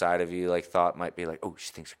devil side of you, like, thought might be like, oh,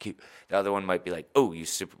 she thinks you're cute. The other one might be like, oh,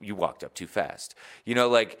 you walked up too fast.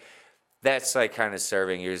 Like, that's, like, kind of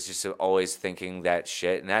serving. You're just always thinking that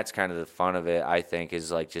shit. And that's kind of the fun of it, I think,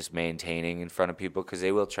 is, like, just maintaining in front of people because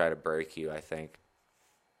they will try to break you, I think.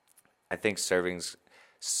 I think serving's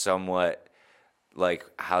somewhat like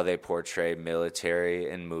how they portray military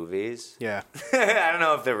in movies. Yeah. I don't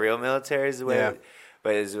know if the real military is the way,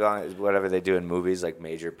 but as long as whatever they do in movies, like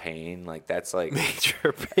Major Payne, like that's like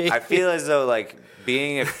Major Payne. I feel as though like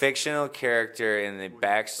being a fictional character in the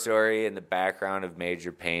backstory and the background of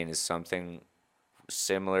Major Payne is something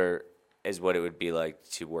similar as what it would be like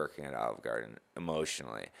to working at Olive Garden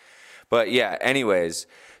emotionally. But yeah, anyways,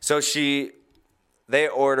 so they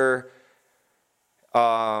order,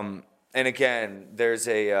 and again, there's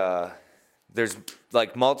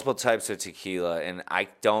like multiple types of tequila, and I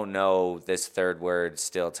don't know this third word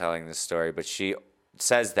still telling the story, but she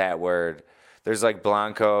says that word. There's like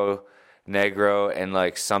Blanco, Negro, and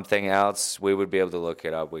like something else. We would be able to look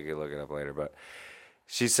it up. We could look it up later, but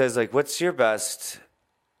she says like, what's your best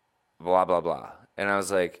blah, blah, blah. And I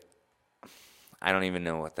was like, I don't even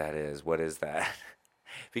know what that is. What is that?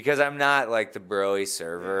 Because I'm not like the broy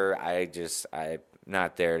server. I'm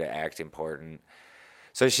not there to act important.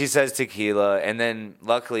 So she says tequila, and then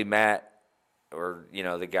luckily Matt, or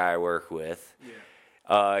the guy I work with,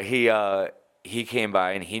 he came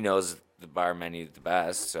by and he knows the bar menu the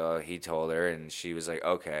best. So he told her, and she was like,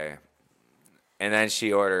 okay. And then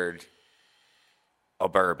she ordered a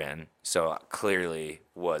bourbon, so clearly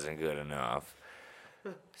wasn't good enough.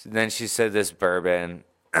 So then she said this bourbon,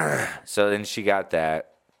 so then she got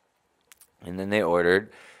that, and then they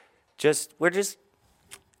ordered. We're just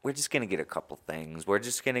gonna get a couple things. We're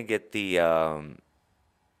just gonna get the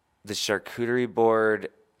charcuterie board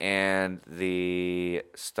and the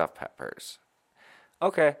stuffed peppers.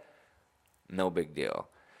 Okay, no big deal.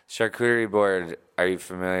 Charcuterie board, are you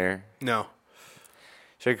familiar? No.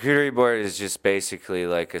 Charcuterie board is just basically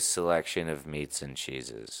like a selection of meats and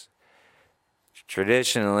cheeses.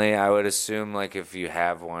 Traditionally, I would assume like if you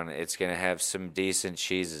have one, it's gonna have some decent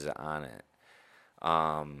cheeses on it,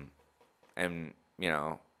 and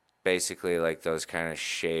basically like those kind of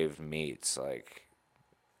shaved meats, like,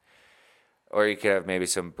 or you could have maybe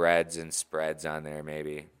some breads and spreads on there,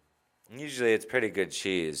 maybe. Usually, it's pretty good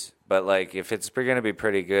cheese, but like if it's gonna be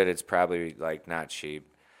pretty good, it's probably like not cheap.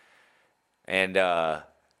 And I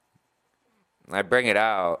bring it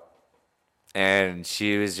out, and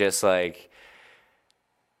she was just like,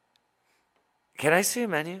 can I see a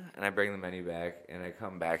menu? And I bring the menu back, and I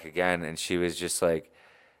come back again, and she was just like,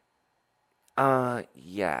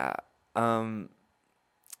 yeah, I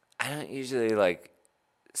don't usually, like,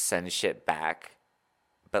 send shit back,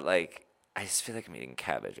 but, like, I just feel like I'm eating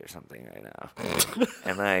cabbage or something right now.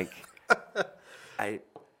 And, like, I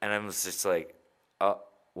was just like,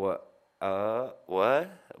 what?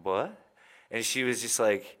 And she was just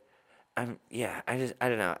like, I don't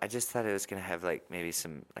know. I just thought it was gonna have like maybe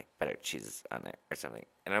some like better cheeses on there or something.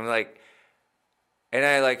 And I'm like,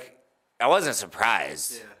 I wasn't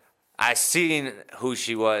surprised. Yeah. I seen who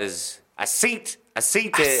she was. I seen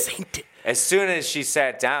it. As soon as she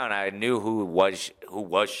sat down, I knew who was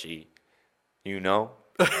she,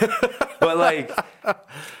 But like,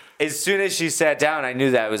 as soon as she sat down, I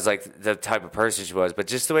knew that was like the type of person she was. But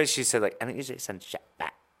just the way she said, like, I don't usually send shit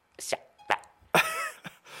back.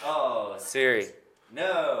 Oh, Siri.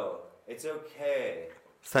 No, it's okay.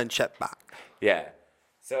 Send shit back. Yeah.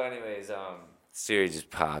 So anyways, Siri just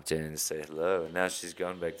popped in and said hello. And now she's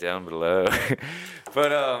going back down below.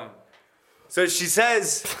 But, so she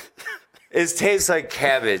says, it tastes like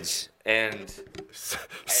cabbage. And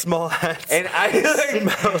small hats. And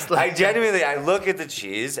I genuinely, I look at the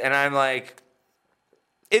cheese and I'm like,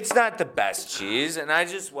 it's not the best cheese. And I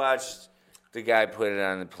just watched the guy put it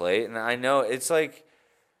on the plate, and I know it's like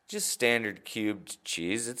just standard cubed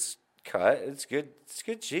cheese. It's cut. It's good. It's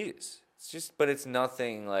good cheese. But it's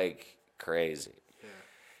nothing like crazy. Yeah.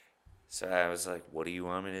 So I was like, what do you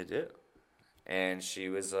want me to do? And she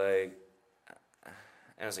was like,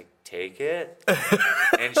 I was like, take it.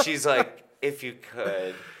 And she's like, if you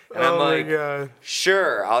could. And I'm like, God.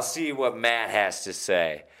 Sure, I'll see what Matt has to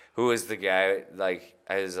say. Who is the guy? Like,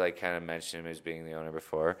 I was like kind of mentioned him as being the owner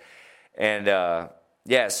before. And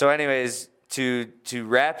yeah, so anyways, to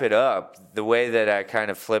wrap it up, the way that I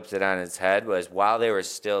kind of flipped it on its head was while they were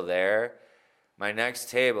still there, my next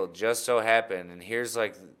table just so happened, and here's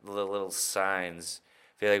like the little signs.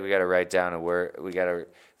 I feel like we got to write down a word. We got to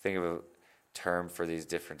think of a term for these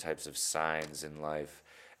different types of signs in life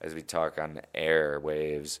as we talk on the air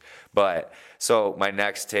waves. But so my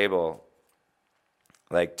next table,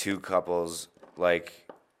 like two couples,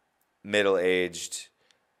 like middle-aged.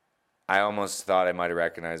 I almost thought I might have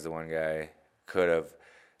recognized the one guy. Could have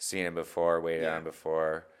seen him before, waited on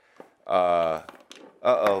before. Man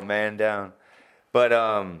down. But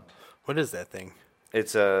what is that thing?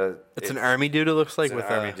 It's an army dude. It looks like with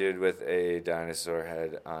an army dude with a dinosaur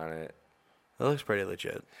head on it. That looks pretty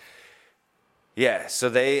legit. Yeah, so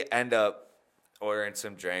they end up ordering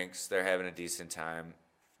some drinks. They're having a decent time.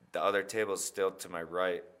 The other table's still to my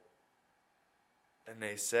right. And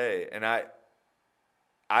they say, and I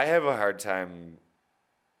have a hard time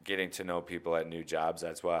getting to know people at new jobs.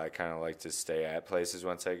 That's why I kind of like to stay at places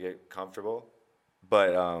once I get comfortable.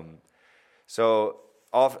 But so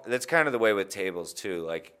that's kind of the way with tables too.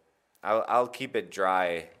 Like, I'll keep it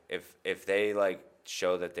dry if they like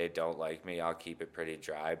show that they don't like me. I'll keep it pretty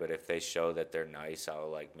dry. But if they show that they're nice, I'll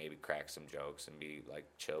like maybe crack some jokes and be like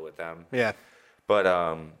chill with them. Yeah.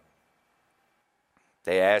 But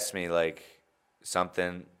they asked me like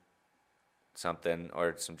something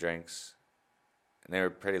or some drinks, and they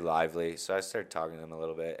were pretty lively. So I started talking to them a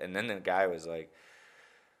little bit, and then the guy was like,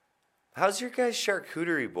 "How's your guys'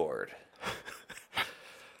 charcuterie board?"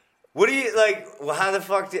 What do you like? Well, how the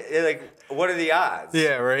fuck? What are the odds?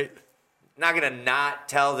 Yeah, right. Not gonna not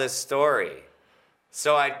tell this story.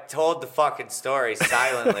 So I told the fucking story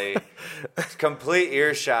silently, complete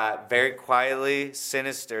earshot, very quietly,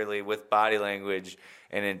 sinisterly, with body language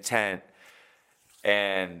and intent.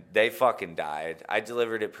 And they fucking died. I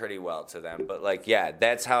delivered it pretty well to them. But, like, yeah,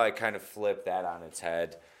 that's how I kind of flipped that on its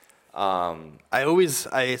head.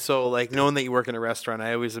 So, like, knowing that you work in a restaurant,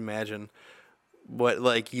 I always imagine what,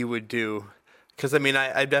 like, you would do. Because, I mean,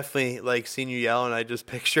 I definitely, like, seen you yell, and I just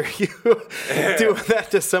picture you doing that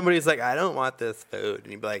to somebody who's like, I don't want this food.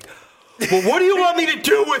 And you'd be like, well, what do you want me to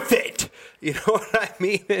do with it? You know what I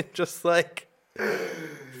mean? And just, like,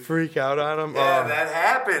 freak out on them. Yeah, that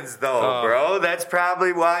happens, though, bro. That's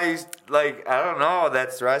probably why he's, like, I don't know.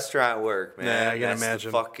 That's restaurant work, man. Yeah, I can that's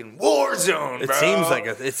imagine. The fucking war zone, bro. It seems like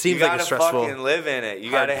a stressful. You gotta fucking live in it. You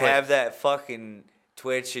gotta place. have that fucking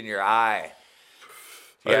twitch in your eye.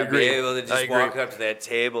 You gotta be able to just walk up to that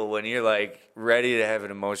table when you're like ready to have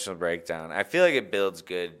an emotional breakdown. I feel like it builds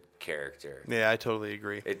good character. Yeah, I totally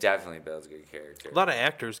agree. It definitely builds good character. A lot of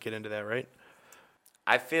actors get into that, right?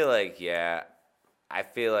 I feel like, yeah. I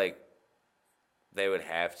feel like they would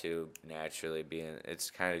have to naturally be in.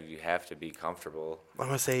 It's kind of, you have to be comfortable. I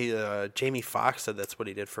want to say Jamie Foxx said that's what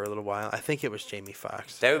he did for a little while. I think it was Jamie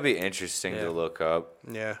Foxx. That would be interesting to look up.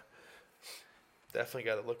 Yeah. Definitely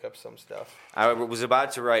got to look up some stuff. I was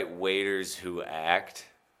about to write waiters who act,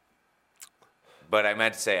 but I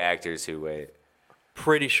meant to say actors who wait.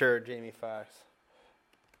 Pretty sure Jamie Foxx.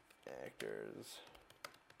 Actors.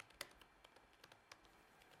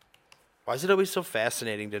 Why is it always so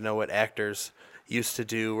fascinating to know what actors used to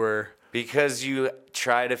do? Because you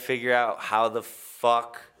try to figure out how the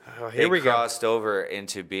fuck they crossed over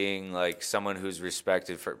into being like someone who's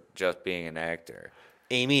respected for just being an actor.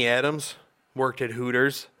 Amy Adams worked at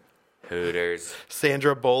Hooters.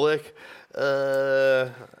 Sandra Bullock.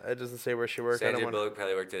 It doesn't say where she worked. Sandra Bullock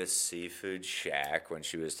probably worked at a seafood shack when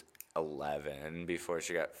she was 11 before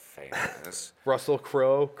she got famous. Russell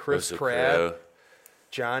Crowe, Chris Pratt,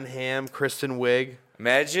 John Hamm, Kristen Wiig.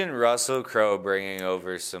 Imagine Russell Crowe bringing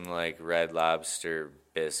over some like Red Lobster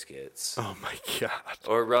biscuits. Oh my god.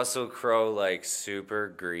 Or Russell Crowe like super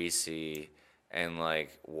greasy and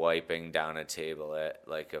like wiping down a table at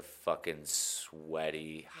like a fucking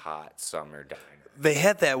sweaty hot summer diner. They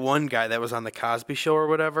had that one guy that was on the Cosby Show or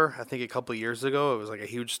whatever. I think a couple of years ago, it was like a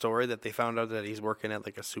huge story that they found out that he's working at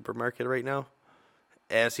like a supermarket right now.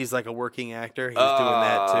 As he's like a working actor, he's doing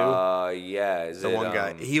that too. Yeah, is the one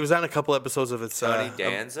guy. He was on a couple episodes of Tony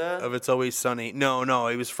Danza of It's Always Sunny. No,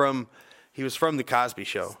 he was from the Cosby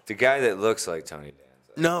Show. The guy that looks like Tony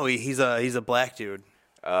Danza. No, he's a black dude.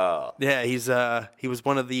 Oh. Yeah, he was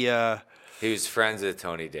one of the. He was friends with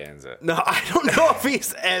Tony Danza. No, I don't know if he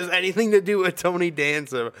has anything to do with Tony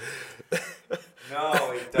Danza.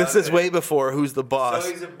 No, he doesn't. This is way before Who's the Boss.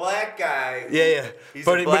 So he's a black guy. Yeah. He's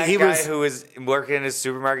a black guy who was working in a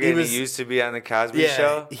supermarket and he used to be on the Cosby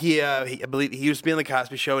Show? I believe he used to be on the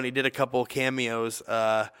Cosby Show and he did a couple cameos,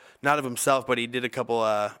 not of himself, but he did a couple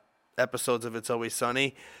episodes of It's Always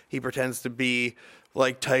Sunny. He pretends to be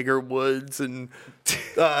like Tiger Woods and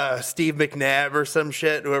Steve McNabb or some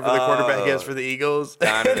shit, whoever the quarterback is for the Eagles.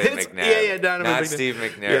 Donovan McNabb. Yeah, Donovan McNabb. Not Steve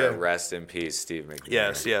McNair. Yeah. Rest in peace, Steve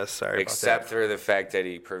McNair. Yes, sorry Except for the fact that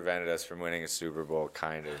he prevented us from winning a Super Bowl,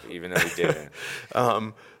 kind of, even though he didn't.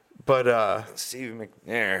 Steve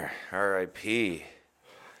McNair, R.I.P.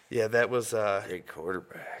 Yeah, that was great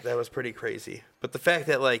quarterback. That was pretty crazy. But the fact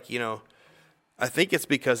that, like, you know, I think it's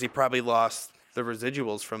because he probably lost the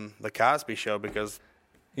residuals from the Cosby Show because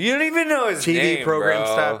you don't even know his TV name, program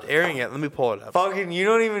bro. stopped airing it. Let me pull it up. Fucking, you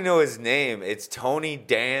don't even know his name. It's Tony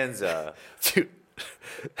Danza. Dude.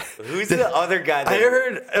 Who's the other guy? I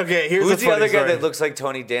heard. Okay, here's who's the other guy story. that looks like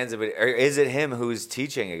Tony Danza? But or is it him who's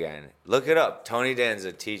teaching again? Look it up. Tony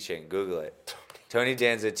Danza teaching. Google it. Tony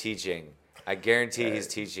Danza teaching. I guarantee he's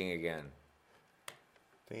teaching again.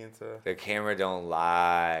 Danza. The camera don't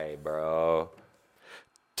lie, bro.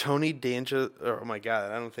 Tony Danza. Oh my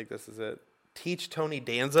god, I don't think this is it. Teach Tony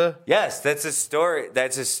Danza? Yes, that's a story.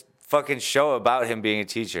 That's a fucking show about him being a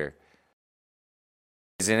teacher.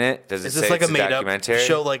 Isn't it? Does it Is say this like it's a made up documentary?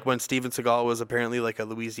 show, like when Steven Seagal was apparently like a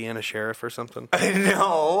Louisiana sheriff or something?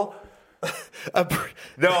 No.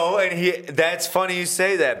 No, and that's funny you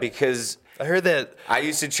say that because I heard that. I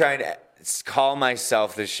used to try and call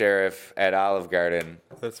myself the sheriff at Olive Garden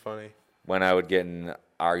That's funny. when I would get in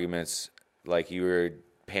arguments like you were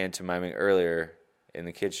pantomiming earlier in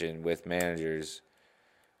the kitchen with managers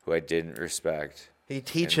who I didn't respect. He And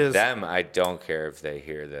teaches them, I don't care if they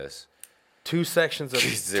hear this. 2 sections of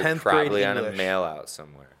 'Cause they're 10th grade probably on a English. mail out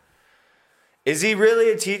somewhere. Is he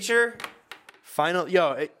really a teacher?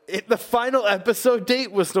 The final episode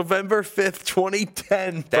date was November 5th,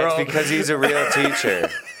 2010, That's bro. because he's a real teacher.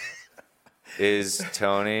 Is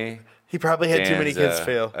Tony He probably had too many kids Danza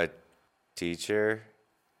fail. a teacher?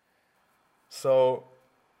 So,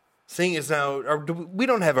 seeing as now, we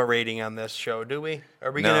don't have a rating on this show, do we?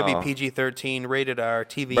 Are we going to No. be PG-13, rated R,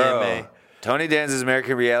 TVMA? Bro, Tony Danza's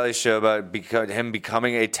American reality show about him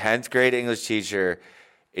becoming a 10th grade English teacher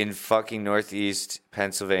in fucking Northeast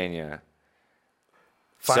Pennsylvania.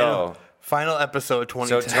 Final episode, So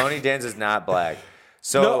 2010. Tony Danza's not black.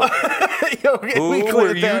 So Yo, we who cleared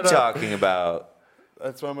were you that up. talking about?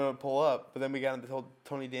 That's what I'm going to pull up. But then we got into the whole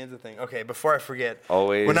Tony Danza thing. Okay, before I forget.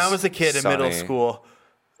 Always When I was a kid in middle Sunny. school,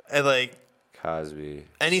 I Cosby.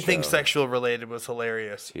 anything show. sexual related was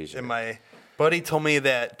hilarious. Teacher. And my buddy told me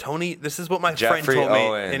that this is what my Jeffrey friend told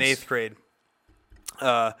Owens. me in 8th grade.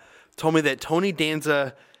 Told me that Tony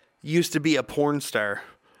Danza used to be a porn star.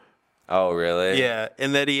 Oh, really? Yeah,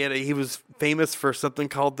 and that he was famous for something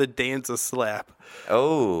called the Danza slap.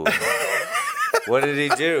 Oh. What did he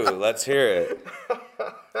do? Let's hear it.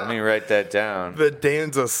 Let me write that down. The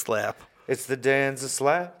Danza slap. It's the Danza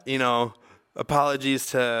slap. Apologies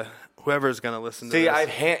to whoever's going to listen to See,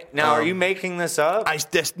 this. now are you making this up?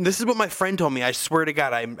 This is what my friend told me. I swear to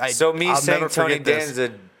God, So me I'll saying never Tony forget this.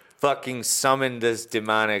 Danza fucking summoned this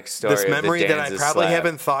demonic story. This of the memory that I Danza probably slap.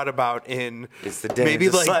 haven't thought about in It's the Danza maybe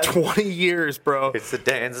like slap. 20 years, bro. It's the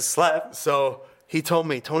Danza slap. So he told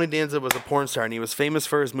me Tony Danza was a porn star and he was famous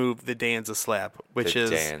for his move, the Danza slap, which The is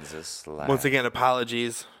Danza slap. once again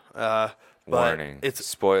apologies. But Warning. It's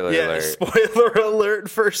Spoiler alert. Spoiler alert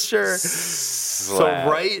for sure. Slap. So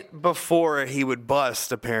right before he would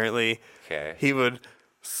bust, apparently, Okay. he would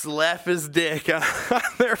slap his dick on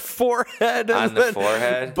their forehead and On the then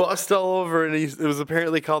forehead? bust all over, and it was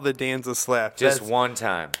apparently called the Danza slap. Just one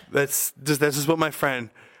time. That's just what my friend.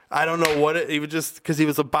 I don't know what he would just because he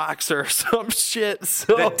was a boxer or some shit.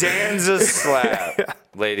 So The Danza slap.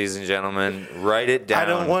 Ladies and gentlemen, write it down. I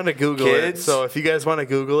don't want to Google Kids, it. So if you guys want to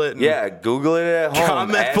Google it, yeah, Google it at home.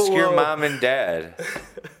 Comment Ask your below. mom and dad.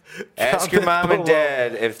 Ask your Comment mom and below.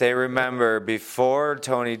 dad if they remember before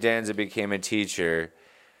Tony Danza became a teacher.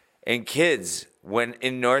 And kids, when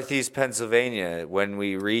in Northeast Pennsylvania, when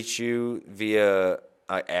we reach you via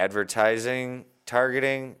advertising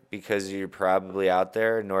targeting, because you're probably out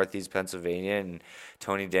there in Northeast Pennsylvania and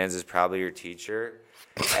Tony Danza is probably your teacher,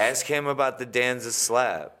 ask him about the Danza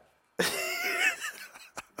slap.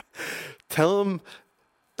 tell him.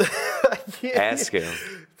 Ask him.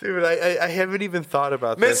 Dude, I haven't even thought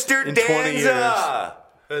about this Mr. in 20 years. Danza!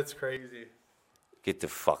 That's crazy. Get the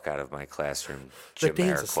fuck out of my classroom, The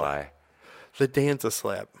Danza Jamiroquai. slap. The Danza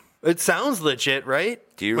slap. It sounds legit, right?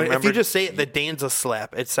 Do you Wait, If remember- you just say it, the Danza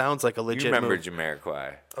slap, it sounds like a You legit remember move.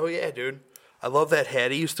 Jamiroquai. Oh yeah, dude. I love that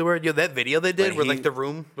hat he used to wear. That video they did When where he- like the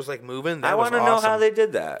room was like moving. I want to know how they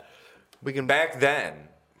did that. We can. Back then.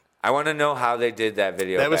 I want to know how they did that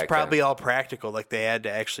video That was back probably then. all practical. Like they had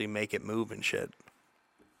to actually make it move and shit.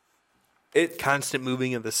 It, Constant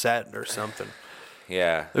moving of the set or something.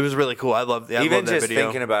 yeah. It was really cool. I love that. Even that just video.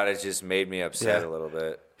 thinking about it just made me upset Yeah. a little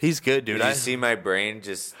bit. He's good, dude. Did you see my brain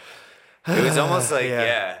just... It was almost like,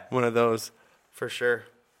 yeah. one of those for sure.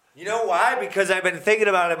 You know why? Because I've been thinking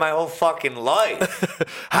about it my whole fucking life.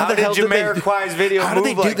 How the did hell did they do- Jamiroquai's video How did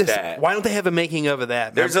they move do like this? that? Why don't they have a making of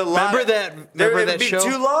that? There's a lot. Remember that? Remember It'd that be show?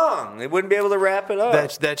 too long. They wouldn't be able to wrap it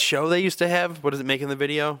up. That show they used to have. What is it? Making the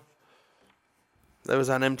video. That was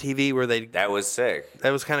on MTV where they. That was sick.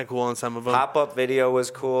 That was kind of cool on some of them. Pop-up video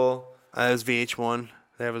was cool. That was VH1.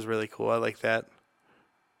 That was really cool. I like that.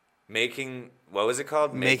 Making... What was it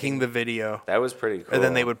called? Making the video. That was pretty cool. And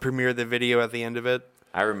then they would premiere the video at the end of it.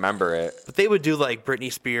 I remember it. But they would do like Britney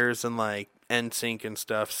Spears and like NSYNC and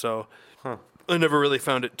stuff. So I never really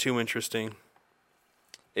found it too interesting.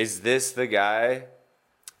 Is this the guy?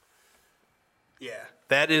 Yeah.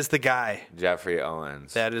 That is the guy. Jeffrey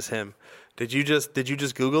Owens. That is him. Did you just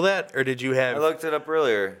Google that or did you have I looked it up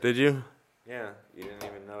earlier. Did you? Yeah, you didn't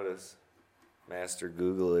even notice. Master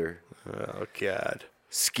Googler. Oh god.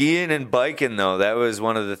 Skiing and biking, though, that was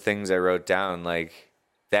one of the things I wrote down. Like,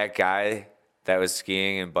 that guy that was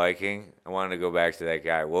skiing and biking. I wanted to go back to that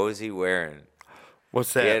guy. What was he wearing?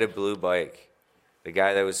 What's He had that? a blue bike. The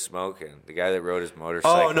guy that was smoking. The guy that rode his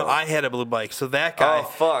motorcycle. Oh no, I had a blue bike. So that guy. Oh,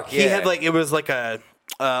 fuck, He had yeah. like, it was like a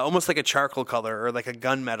almost like a charcoal color or like a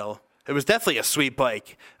gunmetal. It was definitely a sweet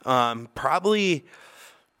bike. Probably.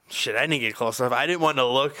 Shit, I didn't get close enough. I didn't want to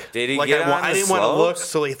look. Did he like get on I the didn't want to look, slopes?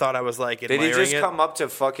 so he thought I was like Did admiring he just it. come up to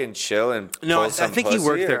fucking chill and No, pull I some think he pussy,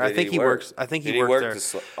 worked or there. I did think he work? works. I think he Did worked work there.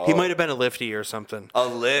 the He oh. might have been a lifty or something. A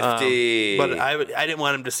lifty. But I didn't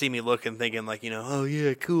want him to see me looking, thinking like, oh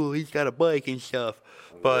yeah, cool, he's got a bike and stuff.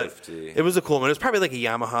 But Lifty. it was a cool one. It was probably like a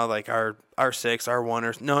Yamaha, like R6, R1,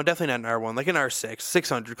 or no, definitely not an R1, like an R6,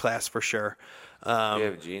 600 class for sure. Did he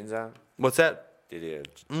have jeans on? What's that? Did he have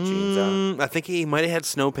jeans on? I think he might have had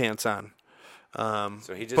snow pants on.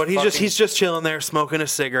 So he just But fucking, he's just chilling there, smoking a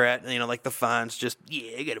cigarette. Like the Fonz, just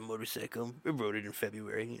I got a motorcycle. I rode it in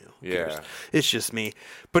February. Who cares? Yeah. It's just me.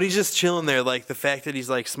 But he's just chilling there. Like the fact that he's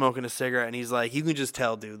like smoking a cigarette, and he's like, you can just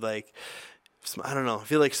tell, dude. Like, I don't know. I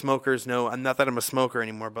feel like smokers know. I'm not that I'm a smoker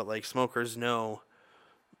anymore, but like smokers know.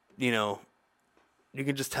 You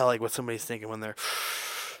can just tell like what somebody's thinking when they're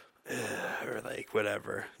or like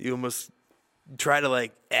whatever. You almost try to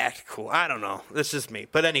like act cool. I don't know. That's just me.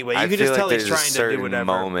 But anyway, you I can feel just tell like he's there's trying a to certain do whatever.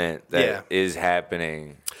 moment that is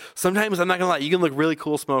happening. Sometimes I'm not gonna lie, you can look really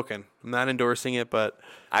cool smoking. I'm not endorsing it, but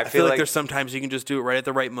I feel like there's sometimes you can just do it right at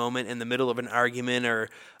the right moment in the middle of an argument or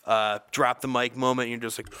drop the mic moment. And you're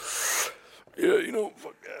just like, fuck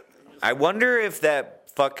that. I wonder if that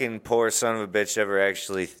fucking poor son of a bitch ever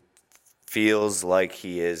actually feels like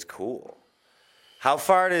he is cool. How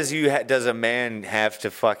far does a man have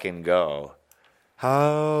to fucking go?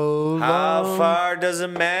 How far does a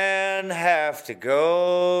man have to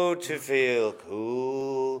go to feel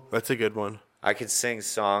cool? That's a good one. I could sing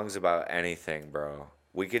songs about anything, bro.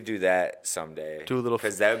 We could do that someday. Do a little,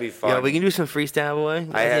 because that would be fun. Yeah, we can do some freestyle, boy.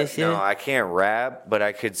 I can't rap, but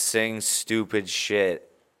I could sing stupid shit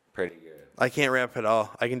pretty good. I can't rap at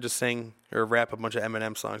all. I can just sing or rap a bunch of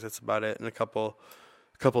Eminem songs. That's about it, and a couple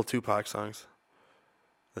Tupac songs.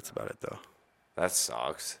 That's about it, though. That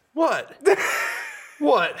sucks. What?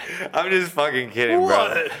 What? I'm just fucking kidding,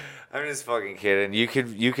 What? bro. I'm just fucking kidding. You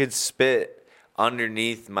could spit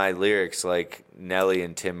underneath my lyrics like Nelly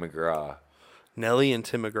and Tim McGraw. Nelly and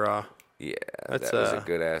Tim McGraw. Yeah, That's, that was a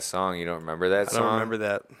good ass song. You don't remember that I song? don't remember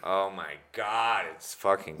that. Oh my god, it's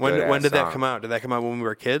fucking When good. did that come out? Did that come out when we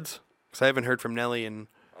were kids? Because I haven't heard from Nelly and.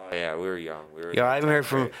 Oh yeah, we were young. Yo, I haven't heard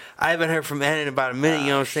from Ed in about a minute. You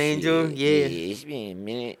know what I'm saying, dude? Yeah. It's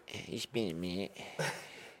been a minute.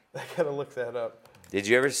 I gotta look that up. Did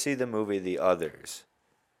you ever see the movie The Others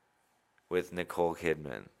with Nicole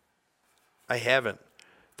Kidman? I haven't.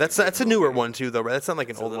 That's a newer one too, though. Right? That's not like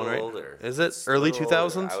an It's a old one, little right? older. Is it It's a early little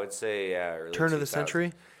 2000s? older. I would say yeah. Early Turn of the 2000s.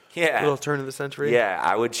 century. Yeah. Little turn of the century. Yeah,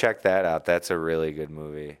 I would check that out. That's a really good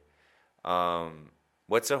movie.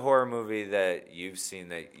 What's a horror movie that you've seen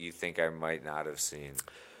that you think I might not have seen?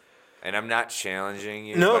 And I'm not challenging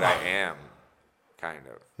you, No. but I am, kind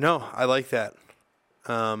of. No, I like that.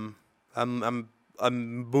 I'm a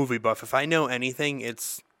movie buff. If I know anything,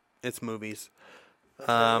 it's movies.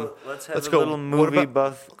 Let's have let's a go. little What movie about-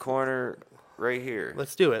 buff corner right here.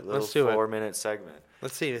 Let's do it. Little Let's do it. 4-minute segment.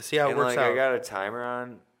 Let's see how it And works I out. got a timer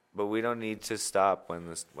on, but we don't need to stop when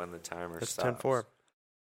the timer It's stops. 10-4.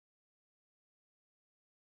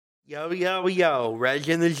 Yo, Reg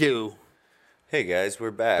in the zoo. Hey guys,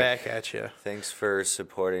 we're back. Back at you. Thanks for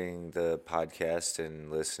supporting the podcast and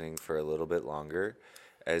listening for a little bit longer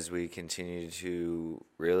as we continue to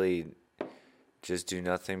really just do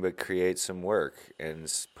nothing but create some work and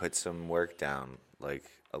put some work down, like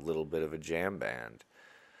a little bit of a jam band.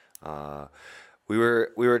 We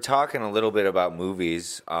were talking a little bit about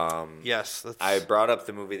movies. Yes. I brought up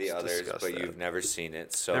the movie The let's Others, discuss but that. you've never seen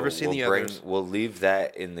it, so Never seen The Others. We'll leave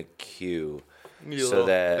that in the queue. We do a so little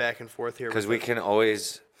that back and forth here. because we can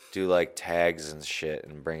always do like tags and shit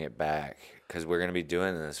and bring it back because we're gonna be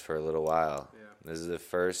doing this for a little while. Yeah. This is the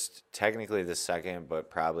first, technically the second, but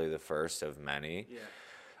probably the first of many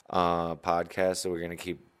podcasts that we're gonna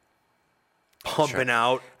keep pumping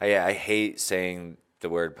out. Yeah, I hate saying the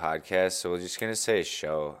word podcast, so we're just gonna say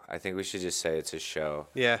show. I think we should just say it's a show.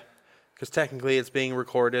 Yeah, because technically it's being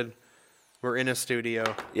recorded. We're in a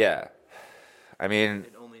studio. Yeah, I mean,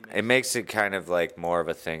 it makes it kind of like more of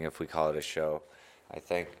a thing if we call it a show, I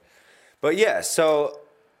think. But yeah, so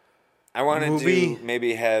I want to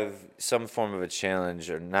maybe have some form of a challenge,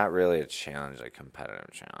 or not really a challenge, like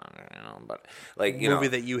competitive challenge, but like movie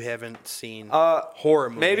that you haven't seen. Horror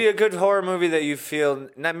movie. Maybe a good horror movie that you feel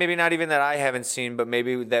maybe not even that I haven't seen, but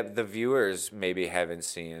maybe that the viewers maybe haven't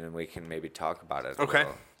seen, and we can maybe talk about it. Okay.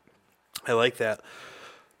 I like that.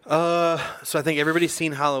 So I think everybody's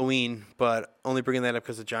seen Halloween, but only bringing that up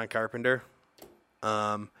because of John Carpenter.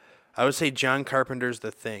 I would say John Carpenter's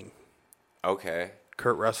The Thing. Okay.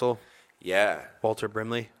 Kurt Russell, Yeah. Walter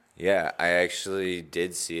Brimley. Yeah, I actually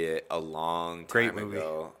did see it a long time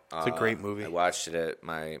ago. It's a great movie. I watched it at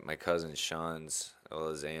my cousin Sean's,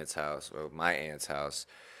 his aunt's house, or my aunt's house.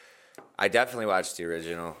 I definitely watched the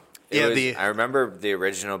original. I remember the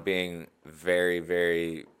original being very,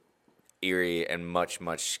 very eerie and much,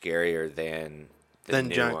 much scarier than the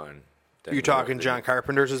new one. You're talking John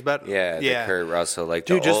Carpenter's is better? Yeah, the Kurt Russell, like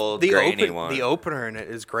the old grainy one. The opener in it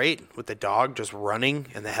is great with the dog just running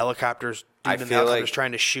and the helicopter's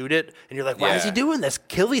trying to shoot it. And you're like, why is he doing this?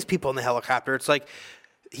 Kill these people in the helicopter. It's like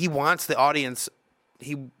he wants the audience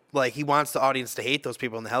to hate those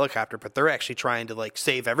people in the helicopter, but they're actually trying to like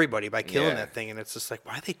save everybody by killing that thing. And it's just like,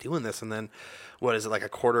 why are they doing this? And then what is it, like a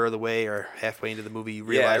quarter of the way or halfway into the movie, you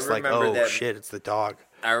realize shit, it's the dog.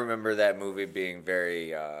 I remember that movie being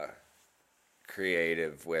very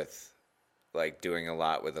creative with like doing a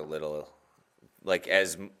lot with a little, like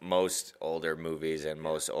as most older movies and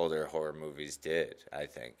most older horror movies did, I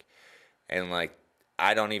think. And like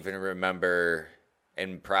I don't even remember,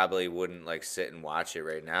 and probably wouldn't like sit and watch it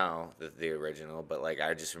right now, the original, but like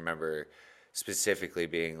I just remember specifically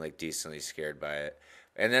being like decently scared by it.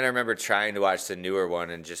 And then I remember trying to watch the newer one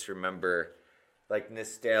and just remember like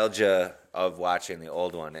nostalgia of watching the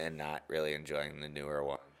old one and not really enjoying the newer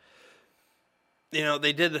one. You know,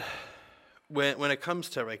 they did when it comes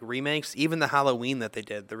to like remakes, even the Halloween that they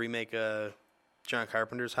did, the remake of John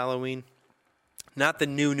Carpenter's Halloween, not the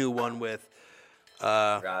new one with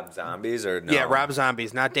Rob Zombies or no? Yeah, Rob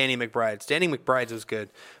Zombies, not Danny McBride's. Danny McBride's was good,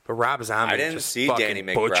 but Rob Zombie. I didn't see Danny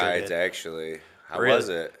McBride's actually. How was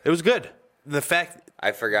it? It was good. The fact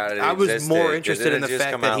I forgot it existed. I was more interested in the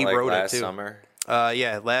fact that he wrote it too. Summer? So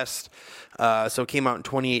it came out in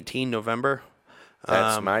 2018 November.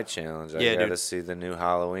 That's my challenge. I gotta see the new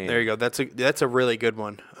Halloween. There you go. That's a really good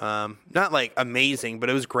one. Not like amazing,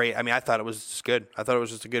 but it was great. I mean, I thought it was just good. I thought it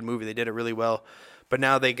was just a good movie. They did it really well. But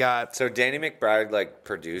now they got... So Danny McBride, like,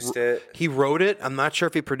 produced it? He wrote it. I'm not sure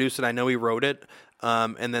if he produced it. I know he wrote it.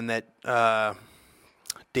 And then that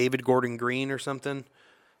David Gordon Green or something,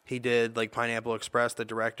 he did, like, Pineapple Express, the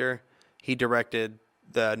director. He directed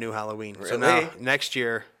the new Halloween. Really? So now, next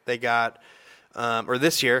year, they got... or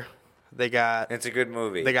this year, they got... It's a good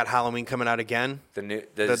movie. They got Halloween coming out again.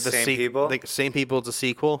 The same people? The same people. It's a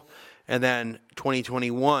sequel. And then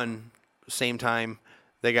 2021, same time,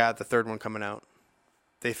 they got the third one coming out.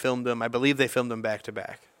 They filmed them. I believe they filmed them back to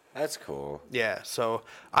back. That's cool. Yeah, so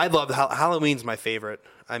I love Halloween's my favorite.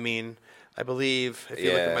 I mean, I believe if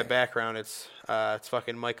you look at my background, it's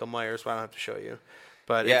fucking Michael Myers. Well, I don't have to show you,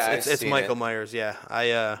 but it's Michael Myers.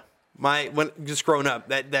 Yeah, when just growing up,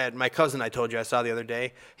 that my cousin I told you I saw the other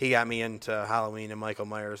day, he got me into Halloween and Michael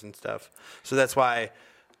Myers and stuff. So that's why.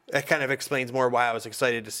 That kind of explains more why I was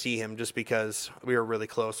excited to see him, just because we were really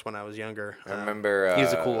close when I was younger. I remember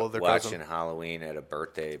he's a cool older watching cousin. Halloween at a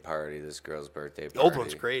birthday party, this girl's birthday party. The old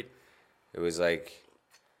one's great. It was like,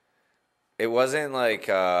 it wasn't like,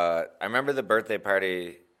 I remember the birthday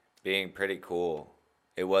party being pretty cool.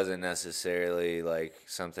 It wasn't necessarily like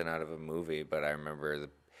something out of a movie, but I remember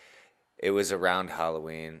it was around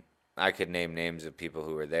Halloween. I could name names of people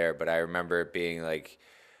who were there, but I remember it being like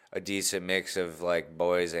a decent mix of like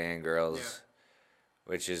boys and girls,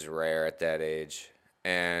 which is rare at that age.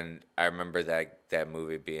 And I remember that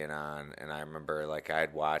movie being on, and I remember like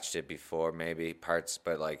I'd watched it before, maybe parts,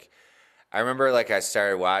 but like I remember like I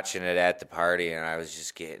started watching it at the party, and I was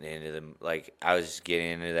just getting into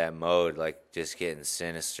that mode, like just getting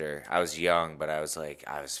sinister. I was young, but I was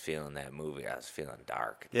feeling that movie. I was feeling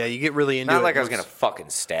dark. Yeah, you get really into it. Not like I was gonna fucking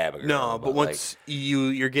stab a girl. No, but once like,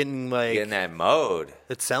 you're getting like in that mode,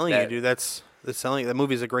 it's selling you, dude. That's selling. That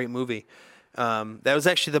movie's a great movie. That was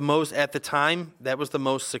actually the most at the time. That was the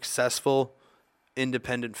most successful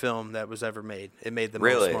independent film that was ever made. It made the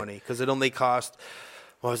most money because it only cost.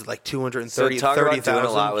 What was it, like 230,000? So talk about doing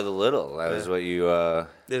a lot with a little. That was what you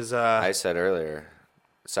I said earlier.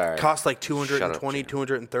 Sorry. Cost like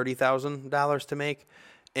 $230,000 to make,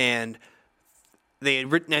 and they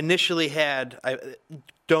initially had. I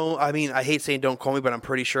hate saying don't call me, but I'm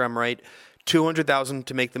pretty sure I'm right. $200,000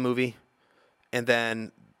 to make the movie, and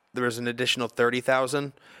then there was an additional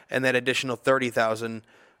 $30,000, and that additional $30,000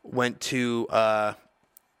 went to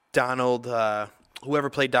Donald,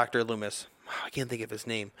 whoever played Dr. Loomis. I can't think of his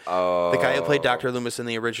name. Oh, the guy who played Dr. Loomis in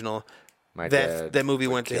the original. That movie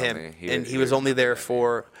went to him, and he was only there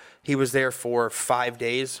for 5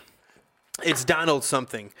 days. It's Donald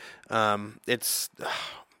something.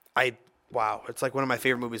 I wow, it's like one of my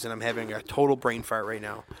favorite movies, and I'm having a total brain fart right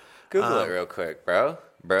now. Google it real quick, bro.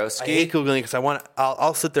 Broski. I hate Googling because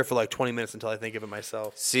I'll sit there for like 20 minutes until I think of it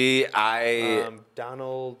myself. See,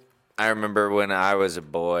 Donald. I remember when I was a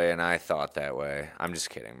boy and I thought that way. I'm just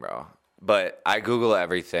kidding, bro. But I Google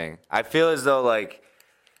everything. I feel as though, like,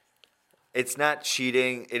 it's not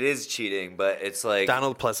cheating. It is cheating, but it's like...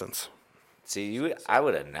 Donald Pleasance. See, I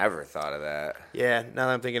would have never thought of that. Yeah, now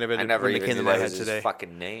that I'm thinking of it, I never it even came knew to my that head was his today.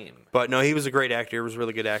 fucking name. But no, he was a great actor. He was a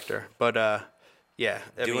really good actor. But, yeah.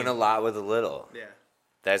 Doing a lot with a little. Yeah.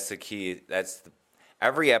 That's the key.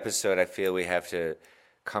 Every episode, I feel we have to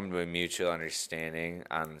come to a mutual understanding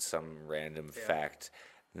on some random fact.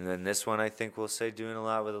 And then this one, I think we'll say doing a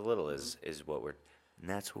lot with a little is what we're... And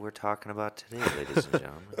that's what we're talking about today, ladies and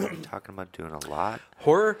gentlemen. We're talking about doing a lot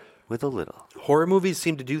with a little. Horror movies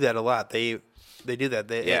seem to do that a lot. They do that.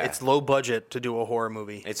 It's low budget to do a horror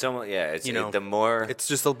movie. It's almost it's the more it's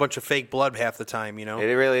just a bunch of fake blood half the time. It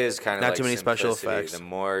really is kind of not like too many special simplicity. effects. The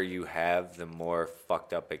more you have, the more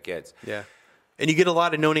fucked up it gets. Yeah. And you get a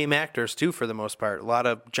lot of no-name actors, too, for the most part. A lot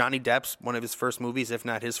of Johnny Depp's, one of his first movies, if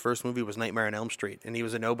not his first movie, was Nightmare on Elm Street. And he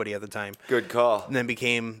was a nobody at the time. Good call. And then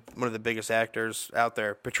became one of the biggest actors out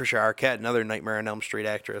there. Patricia Arquette, another Nightmare on Elm Street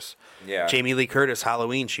actress. Yeah. Jamie Lee Curtis,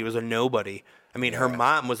 Halloween. She was a nobody. I mean, her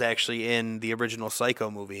mom was actually in the original Psycho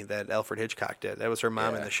movie that Alfred Hitchcock did. That was her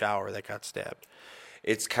mom in the shower that got stabbed.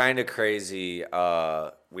 It's kind of crazy.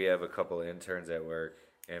 We have a couple interns at work,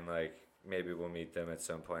 and, like, maybe we'll meet them at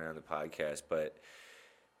some point on the podcast, but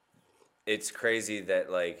it's crazy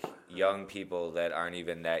that, like, young people that aren't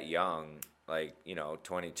even that young, like,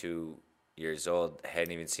 22 years old,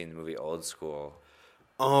 hadn't even seen the movie Old School.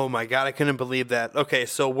 Oh, my God, I couldn't believe that. Okay,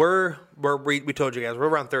 so we told you guys, we're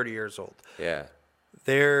around 30 years old. Yeah.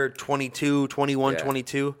 They're 22, 21,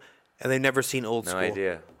 22, and they've never seen Old School. No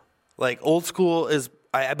idea. Like, Old School is...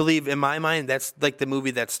 I believe, in my mind, that's like the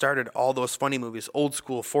movie that started all those funny movies. Old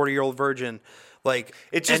School, 40-Year-Old Virgin, like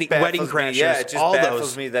it just Wedding Crashers. Yeah, it just all baffles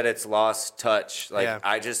those. me that it's lost touch. Like, Yeah.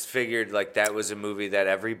 I just figured, like, that was a movie that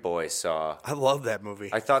every boy saw. I love that movie.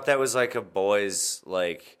 I thought that was like a boy's,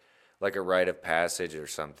 like a rite of passage or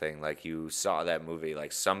something. Like, you saw that movie.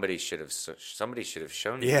 Like, somebody should have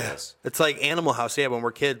shown you this. It's like Animal House. Yeah, when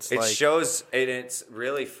we're kids, It shows, and it's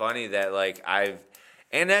really funny that, like,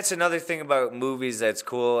 and that's another thing about movies that's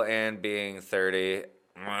cool and being 30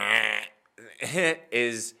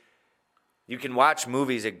 is you can watch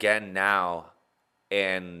movies again now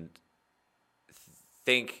and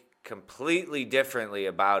think completely differently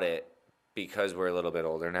about it because we're a little bit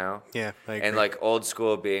older now. Yeah, I agree. And, like, Old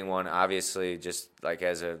School being one, obviously, just like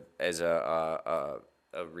as a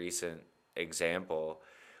recent example,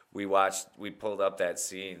 we pulled up that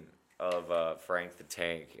scene of Frank the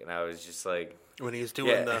Tank, and I was just like, when he's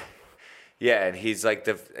doing yeah, and he's like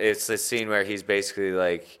it's the scene where he's basically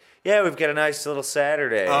like, yeah, we've got a nice little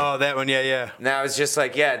Saturday. Oh, that one, yeah. And I was just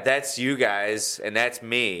like, yeah, that's you guys, and that's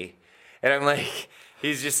me. And I'm like,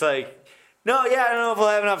 he's just like, no, yeah, I don't know if we'll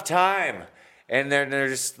have enough time. And they're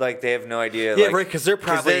just like, they have no idea. Yeah, like, right, because their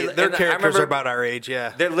characters are about our age,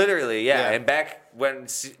 yeah. They're literally, yeah. And back when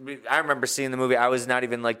I remember seeing the movie, I was not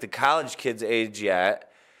even like the college kids' age yet.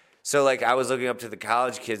 So, like, I was looking up to the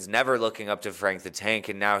college kids, never looking up to Frank the Tank,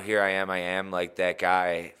 and now here I am like that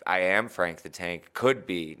guy. I am Frank the Tank. Could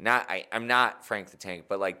be. I'm not Frank the Tank,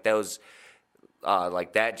 but, like, those,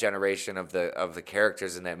 like, that generation of the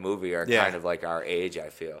characters in that movie are kind of like our age, I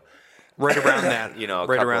feel. Right around that.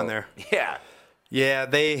 Around there. Yeah. Yeah,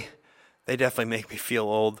 they definitely make me feel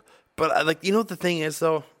old. But, like, what the thing is,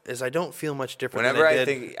 though, is I don't feel much different Whenever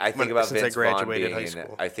than I think about since Vince I graduated Vaughn high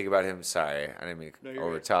school. I think about him. Sorry, I didn't mean to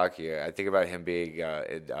overtalk you. I think about him being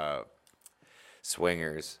in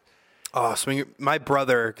Swingers. Oh, Swinger! My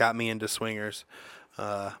brother got me into Swingers.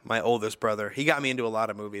 My oldest brother. He got me into a lot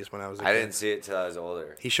of movies when I was a kid. I didn't see it till I was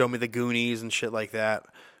older. He showed me the Goonies and shit like that.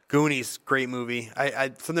 Goonies, great movie.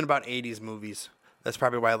 I something about 80s movies. That's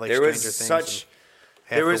probably why I like Stranger Things.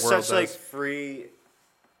 There was such like free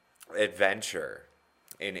adventure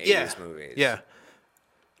in 80s movies. Yeah.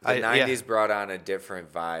 The 90s brought on a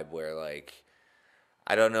different vibe where, like,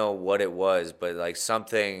 I don't know what it was, but, like,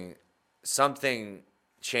 something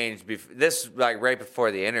changed. This, like, right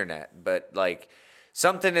before the internet, but, like,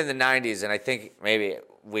 something in the 90s, and I think maybe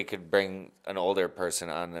we could bring an older person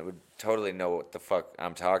on that would totally know what the fuck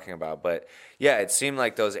I'm talking about. But, yeah, it seemed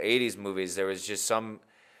like those 80s movies, there was just some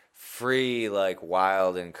free, like,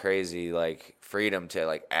 wild and crazy, like, freedom to,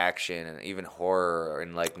 like, action and even horror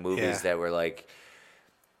and, like, movies that were, like,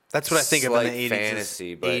 that's what I think of in the 80s.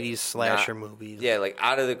 Fantasy, but 80s slasher movies. Yeah, like,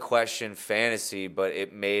 out of the question fantasy, but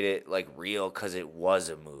it made it, like, real because it was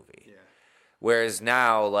a movie. Yeah. Whereas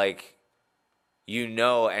now, like,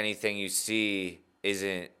 anything you see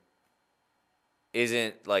isn't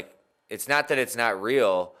like, it's not that it's not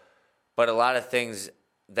real, but a lot of things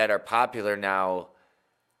that are popular now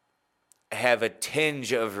have a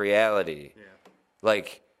tinge of reality. Yeah.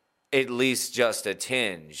 Like, at least just a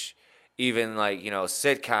tinge. Even like,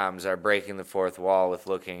 sitcoms are breaking the fourth wall with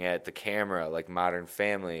looking at the camera, like Modern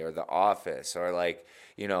Family or The Office, or like,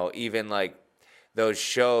 even like those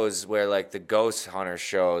shows where like the ghost hunter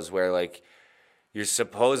shows where like you're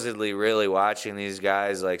supposedly really watching these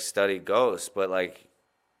guys like study ghosts, but like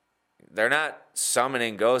they're not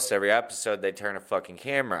summoning ghosts every episode. They turn a fucking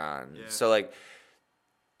camera on. Yeah. So like,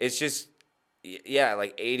 it's just,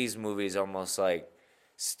 like 80s movies almost like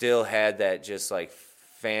still had that just like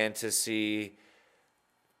fantasy,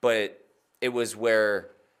 but it was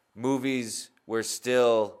where movies were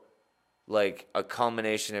still like a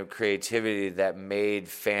culmination of creativity that made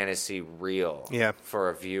fantasy real for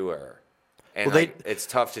a viewer. And it's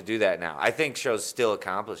tough to do that now. I think shows still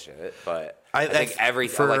accomplish it, but I think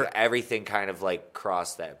everything kind of like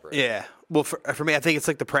crossed that bridge. Yeah. Well, for me, I think it's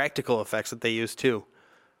like the practical effects that they used too,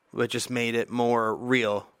 which just made it more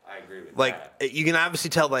real. I agree with that. You can obviously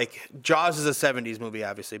tell, like, Jaws is a 70s movie,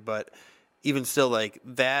 obviously, but even still, like,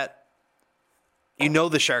 that,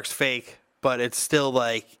 the shark's fake, but it's still,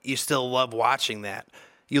 like, you still love watching that.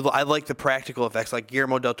 I like the practical effects, like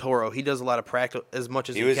Guillermo del Toro. He does a lot of practical, as much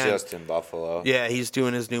as he can. He was just in Buffalo. Yeah, he's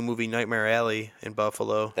doing his new movie, Nightmare Alley, in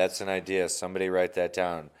Buffalo. That's an idea. Somebody write that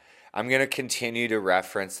down. I'm going to continue to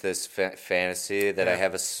reference this fantasy that I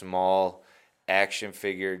have a small action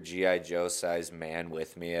figure G.I. Joe sized man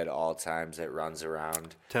with me at all times that runs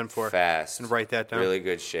around 10-4. Fast. And write that down. Really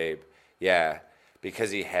good shape. Yeah,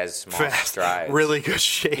 because he has small strides. Really good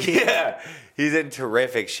shape. Yeah, he's in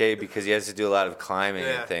terrific shape because he has to do a lot of climbing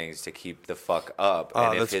and things to keep the fuck up.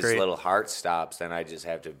 Oh, and if his great. little heart stops, then I just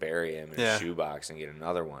have to bury him in a shoebox and get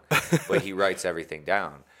another one. But he writes everything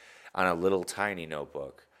down on a little tiny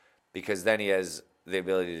notebook because then he has the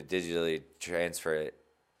ability to digitally transfer it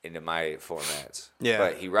into my formats. Yeah.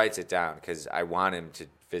 But he writes it down because I want him to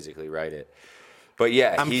physically write it. But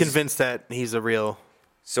yeah, I'm convinced that he's a real.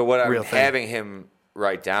 So what I'm having him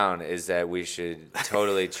write down is that we should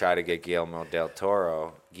totally try to get Guillermo del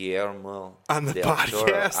Toro on the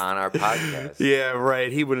podcast, on our podcast. Yeah,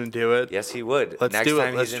 right. He wouldn't do it. Yes, he would. Let's Next do it.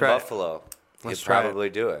 time Let's he's try in Buffalo, he'll probably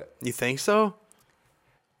do it. You think so?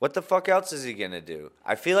 What the fuck else is he gonna do?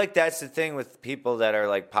 I feel like that's the thing with people that are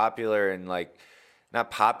like popular and like not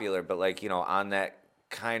popular, but like on that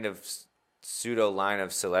kind of pseudo line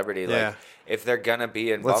of celebrity. Like if they're gonna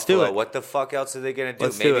be in Buffalo, what the fuck else are they gonna do?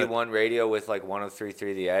 Maybe one radio with like 103.3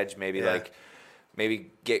 The Edge. Maybe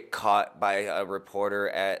maybe get caught by a reporter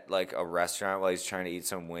at like a restaurant while he's trying to eat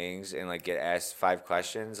some wings and like get asked 5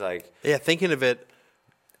 questions. Like thinking of it,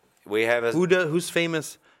 we have who's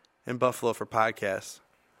famous in Buffalo for podcasts?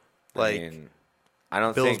 Like I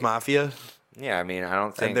don't Bill's think Mafia. Yeah, I mean, I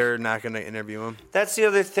don't think... And they're not going to interview him. That's the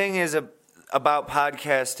other thing is about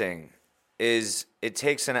podcasting is it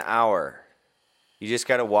takes an hour. You just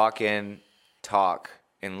got to walk in, talk,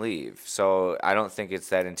 and leave. So I don't think it's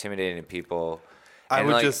that intimidating to people. I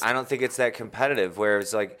don't think it's that competitive where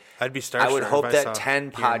it's like... I'd be starstruck. I would hope that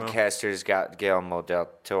 10 podcasters got Guillermo del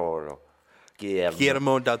Toro.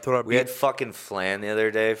 Guillermo del Toro. We had fucking Flan the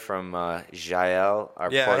other day from Jael,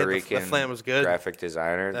 our Puerto Rican Flan was good. graphic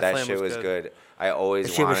designer. That shit was good. I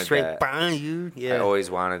always wanted was straight that. You. Yeah. I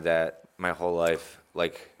always wanted that my whole life.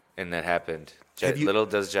 And that happened. Little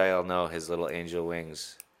does Jael know his little angel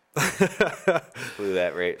wings flew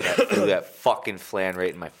that fucking Flan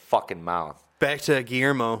right in my fucking mouth. Back to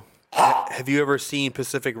Guillermo. Have you ever seen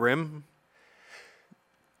Pacific Rim?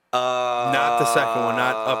 Not the second one,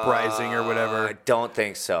 not Uprising or whatever. I don't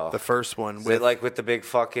think so. The first one. Is it like with the big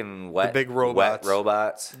fucking wet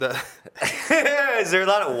robots? Is there a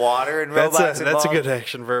lot of water in robots That's a good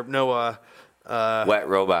action verb. No, wet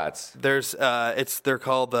robots. They're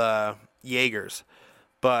called Jaegers,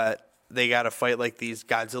 but they got to fight like these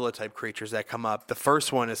Godzilla type creatures that come up. The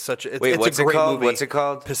first one is it's a great movie. What's it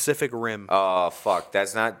called? Pacific Rim. Oh fuck,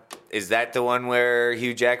 that's not. Is that the one where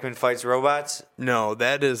Hugh Jackman fights robots? No,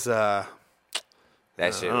 that is. That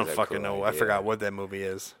shit. I don't fucking know. I forgot what that movie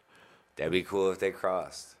is. That'd be cool if they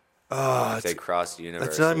crossed. Oh, if they crossed universes.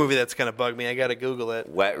 That's another movie that's gonna bug me. I gotta Google it.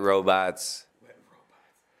 Wet robots.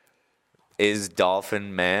 Is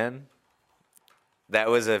Dolphin Man? That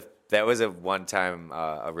was a one time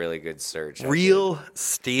a really good search. Real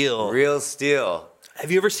Steel.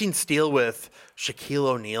 Have you ever seen Steel with Shaquille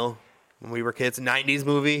O'Neal when we were kids? 90s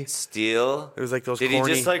movie. Steel? It was like those Did he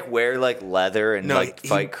just like wear like leather and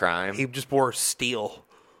fight crime? He just wore steel.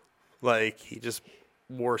 Like he just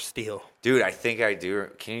wore steel. Dude, I think I do.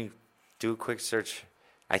 Can you do a quick search?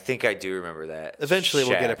 I think I do remember that. Eventually,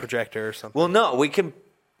 we'll get a Shaq. projector or something. Well, no, we can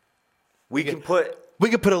put. We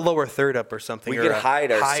could put a lower third up or something. We or could a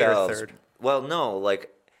hide higher ourselves. third. Well, no, like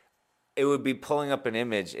it would be pulling up an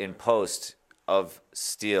image in post of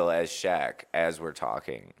Steele as Shaq as we're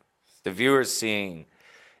talking. The viewer's seeing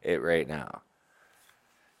it right now.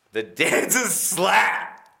 The dance is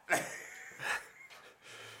slap.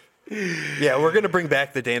 Yeah, we're gonna bring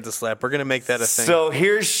back the Danza Slap. We're gonna make that a thing. So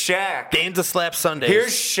here's Shaq. Danza Slap Sundays.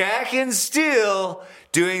 Here's Shaq and Steele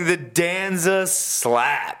doing the Danza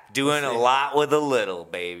Slap. Doing a lot with a little,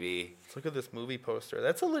 baby. Look at this movie poster.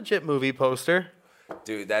 That's a legit movie poster.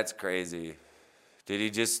 Dude, that's crazy. Did he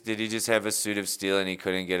just have a suit of steel and he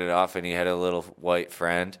couldn't get it off and he had a little white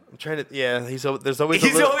friend? I'm trying to. Yeah, there's always.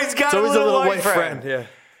 He's always got a little white friend. Yeah.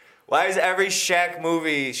 Why is every Shaq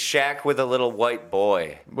movie Shaq with a little white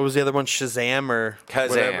boy? What was the other one? Shazam or Kazam.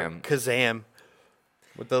 whatever? Kazam.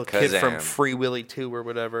 With the kid from Kazam. Free Willy 2 or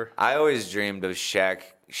whatever. I always dreamed of Shaq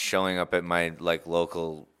showing up at my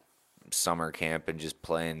local summer camp and just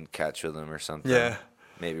playing catch with him or something. Yeah.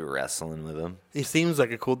 Maybe wrestling with him. He seems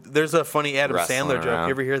like a cool. There's a funny Adam Wrestling Sandler joke. around.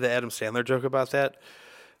 You ever hear the Adam Sandler joke about that?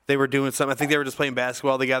 They were doing something. I think they were just playing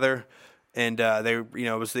basketball together, and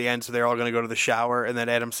it was the end, so they're all going to go to the shower. And then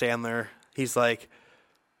Adam Sandler, he's like,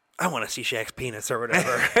 "I want to see Shaq's penis or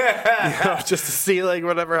whatever, just to see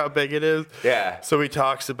whatever how big it is." Yeah. So he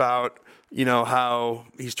talks about how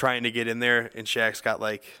he's trying to get in there, and Shaq's got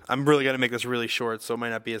I'm really going to make this really short, so it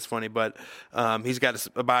might not be as funny, but he's got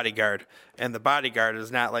a bodyguard, and the bodyguard is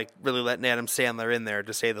not really letting Adam Sandler in there,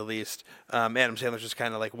 to say the least. Adam Sandler's just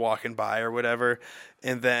kind of walking by or whatever,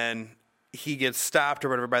 and then he gets stopped or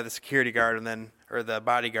whatever by the security guard, or the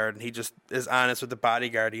bodyguard, and he just is honest with the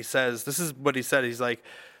bodyguard. He says, this is what he said. He's like,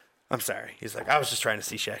 "I'm sorry." He's like, "I was just trying to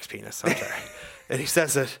see Shaq's penis. I'm sorry." And he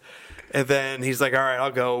says it. And then he's like, "All right,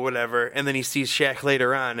 I'll go, whatever." And then he sees Shaq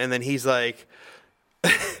later on, and then he's like,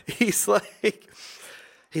 he's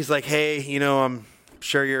like, "Hey, I'm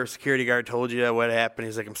sure your security guard told you what happened."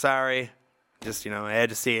 He's like, "I'm sorry, just I had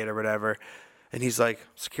to see it or whatever." And he's like,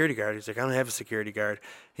 "Security guard?" He's like, "I don't have a security guard."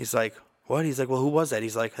 He's like, "What?" He's like, "Well, who was that?"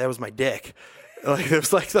 He's like, "That was my dick." It was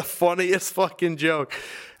the funniest fucking joke.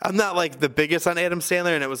 I'm not the biggest on Adam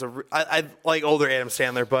Sandler, and it was I like older Adam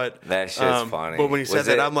Sandler, but That shit's funny. But when he said Was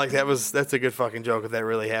that, it- I'm like, that's a good fucking joke if that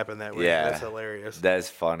really happened that way. Yeah. That's hilarious. That's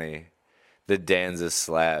funny. The Danza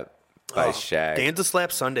Slap by Shaq. Danza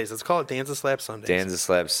Slap Sundays. Let's call it Danza Slap Sundays. Danza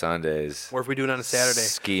Slap Sundays. Or if we do it on a Saturday,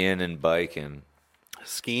 Skiing and biking.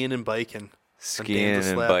 skiing and biking. Skiing Danza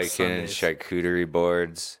and Slap biking and Sundays. charcuterie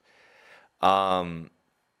boards.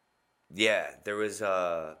 Yeah, there was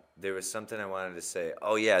something I wanted to say.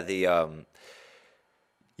 Oh yeah,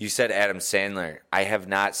 you said Adam Sandler. I have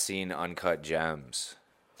not seen Uncut Gems.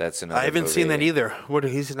 That's another I haven't seen that movie. either. What?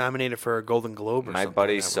 He's nominated for a Golden Globe or My something.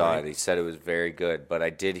 buddy like that, saw right? it. He said it was very good, but I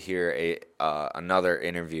did hear another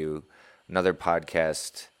interview, another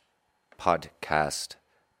podcast,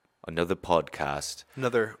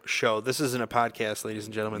 Another show. This isn't a podcast, ladies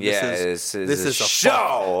and gentlemen. Yeah, this this is a a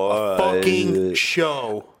show. fucking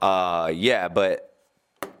show. Yeah, but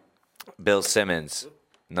Bill Simmons,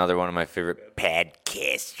 another one of my favorite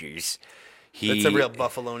podcasters. That's a real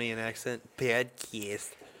Buffalonian accent.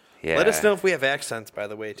 Podcast. Yeah. Let us know if we have accents, by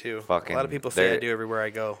the way, too. Fucking- a lot of people say I there- do everywhere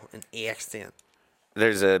I go. An accent.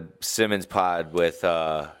 There's a Simmons pod with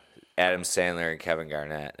Adam Sandler and Kevin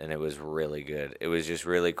Garnett, and it was really good. It was just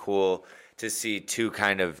really cool to see two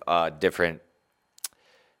kind of different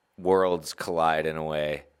worlds collide in a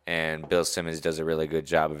way. And Bill Simmons does a really good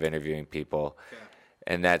job of interviewing people. Yeah.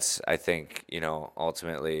 And that's, I think,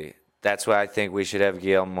 ultimately, that's why I think we should have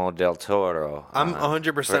Guillermo del Toro. I'm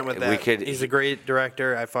 100% with that. We could, He's a great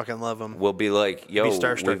director. I fucking love him. We'll be like, yo, Be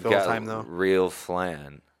starstruck we've the whole got time, though. real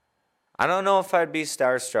flan. I don't know if I'd be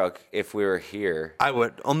starstruck if we were here. I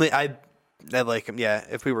would. Only I'd like him. Yeah,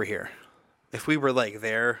 if we were here. If we were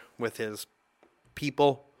there with his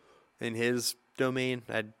people in his domain,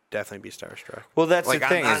 I'd definitely be starstruck. Well, that's the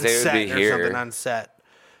thing, on is they would set be or here. something on set.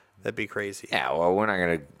 That'd be crazy. Yeah, well, we're not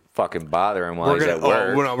gonna fucking bother him while he's at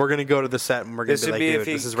work. We're gonna go to the set and we're gonna This be would like, be dude, if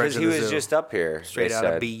he, this is right because to he the was zoo. just up here. Straight they out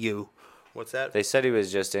said. of BU. What's that? They said he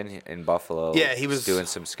was just in Buffalo. Yeah, he was doing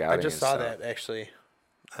some scouting. I just and saw stuff. that actually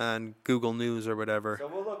on Google News or whatever. So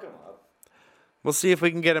we'll look him up. We'll see if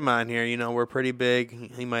we can get him on here. We're pretty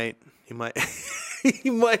big. He might he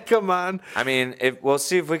might come on. I mean, we'll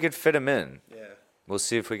see if we could fit him in. Yeah. We'll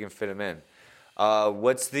see if we can fit him in.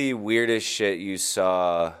 What's the weirdest shit you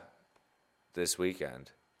saw this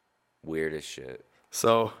weekend? Weirdest shit.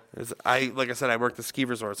 So like I said, I work the ski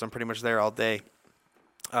resorts. I'm pretty much there all day,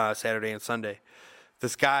 Saturday and Sunday.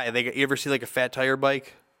 this guy. You ever see like a fat tire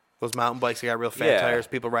bike? Those mountain bikes, they got real fat tires.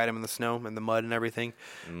 People ride them in the snow and the mud and everything.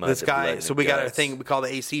 This guy, so we got our thing we call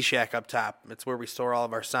the AC shack up top. It's where we store all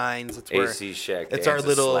of our signs. It's where AC shack. It's our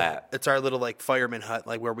little like fireman hut,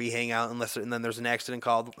 like where we hang out and then there's an accident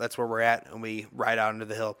called. That's where we're at, and we ride out into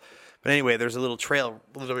the hill. But anyway, there's a little trail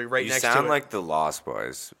literally right next to it. You sound like the Lost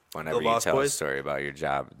Boys whenever you tell a story about your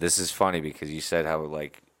job. This is funny because you said how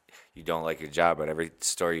like you don't like your job, but every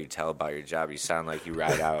story you tell about your job, you sound like you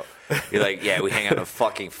ride out. You're like, yeah, we hang out in a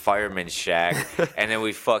fucking fireman's shack, and then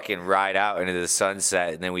we fucking ride out into the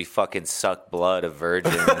sunset, and then we fucking suck blood of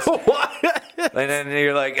virgins. What? And then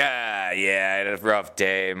you're like, yeah, I had a rough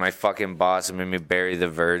day. My fucking boss made me bury the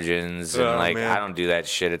virgins, and I don't do that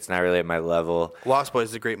shit. It's not really at my level. Lost Boys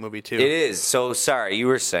is a great movie too. It is. So sorry, you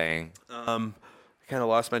were saying. Kind of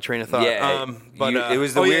lost my train of thought. Yeah, it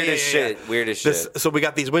was the weirdest shit. Weirdest shit. So we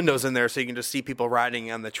got these windows in there, so you can just see people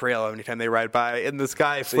riding on the trail anytime they ride by. And this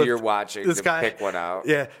guy, so you're watching. This guy pick one out.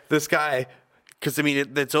 Yeah, this guy, because I mean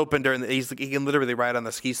it's open during he can literally ride on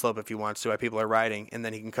the ski slope if he wants to. While people are riding, and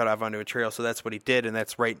then he can cut off onto a trail. So that's what he did, and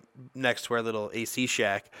that's right next to our little AC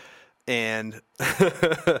shack. And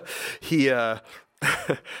he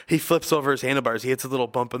flips over his handlebars. He hits a little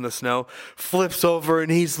bump in the snow, flips over, and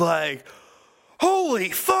he's like, holy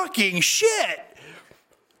fucking shit!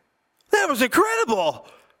 That was incredible!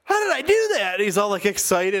 How did I do that? And he's all like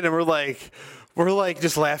excited, and we're like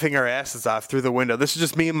just laughing our asses off through the window. This is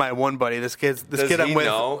just me and my one buddy. This kid I'm with.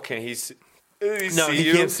 No, can he? No,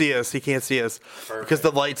 he can't see us. He can't see us because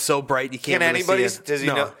the light's so bright. You can't. Can really anybody? See us. Does he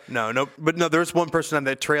know? No. But no, there's one person on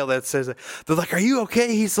that trail that says, they're like, "Are you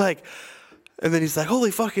okay?" He's like. And then he's like,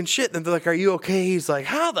 holy fucking shit. And they're like, are you okay? He's like,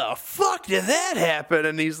 how the fuck did that happen?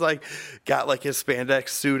 And he's like, got like his spandex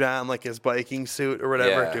suit on, like his biking suit or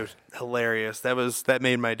whatever. Yeah. Dude, hilarious. That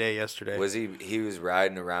made my day yesterday. Was he was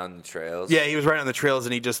riding around the trails? Yeah, he was riding on the trails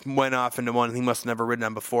and he just went off into one he must have never ridden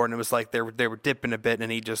on before. And it was like they were dipping a bit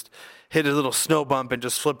and he just hit a little snow bump and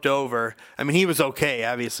just flipped over. I mean, he was okay.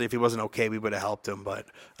 Obviously, if he wasn't okay, we would have helped him. But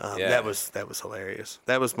that was hilarious.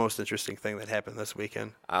 That was the most interesting thing that happened this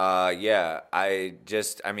weekend. Yeah. I'm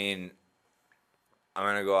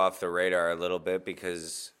going to go off the radar a little bit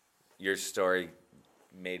because your story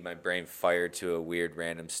made my brain fire to a weird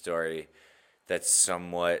random story that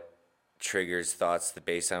somewhat triggers thoughts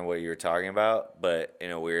based on what you were talking about, but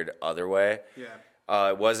in a weird other way. Yeah.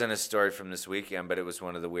 It wasn't a story from this weekend, but it was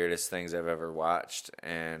one of the weirdest things I've ever watched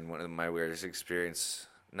and one of my weirdest experience,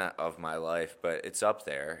 not of my life, but it's up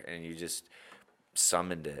there and you just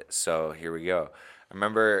summoned it. So here we go. I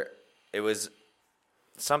remember it was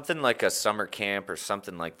something like a summer camp or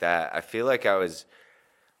something like that. I feel like I was,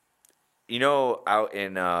 out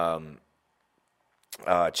in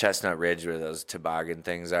Chestnut Ridge where those toboggan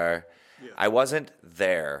things are. Yeah. I wasn't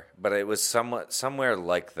there, but it was somewhere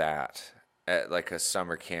like that, at like a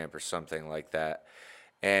summer camp or something like that.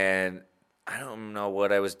 And I don't know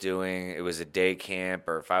what I was doing. It was a day camp,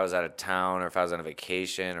 or if I was out of town, or if I was on a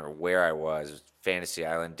vacation, or where I was. Fantasy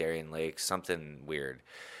Island, Darien Lake, something weird.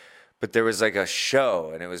 But there was like a show,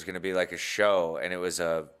 and it was going to be like a show, and it was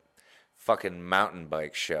a fucking mountain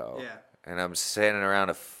bike show. Yeah. And I'm sitting around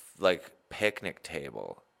a picnic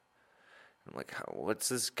table. I'm like, what's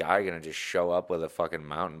this guy going to just show up with a fucking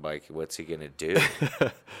mountain bike? What's he going to do?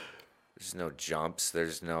 There's no jumps.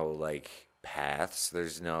 There's no like paths.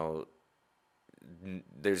 There's no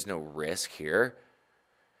risk here.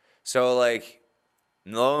 So like,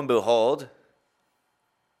 lo and behold,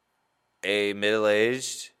 a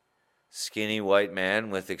middle-aged, skinny white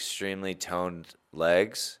man with extremely toned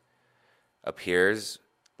legs appears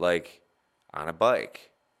like on a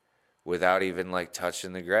bike without even like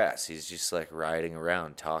touching the grass. He's just like riding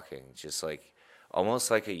around talking, just like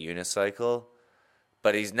almost like a unicycle,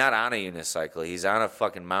 but he's not on a unicycle. He's on a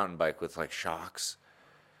fucking mountain bike with like shocks.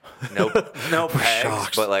 No pegs,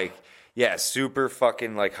 shocks. But like, yeah, super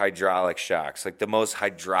fucking like hydraulic shocks. Like the most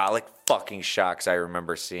hydraulic fucking shocks I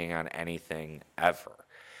remember seeing on anything ever.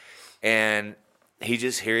 And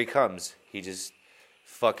here he comes. He just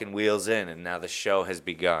fucking wheels in, and now the show has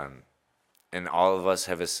begun. And all of us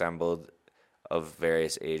have assembled of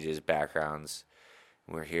various ages, backgrounds.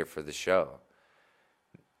 And we're here for the show.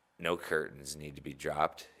 No curtains need to be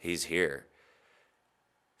dropped. He's here.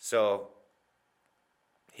 So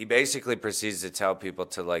he basically proceeds to tell people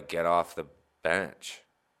to like get off the bench.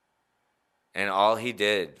 And all he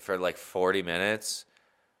did for like 40 minutes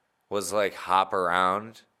was like hop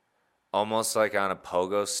around almost like on a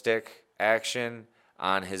pogo stick action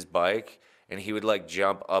on his bike, and he would like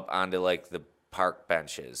jump up onto like the park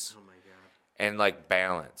benches. Oh my God. And like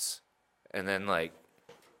balance. And then like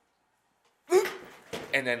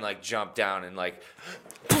and then like jump down and like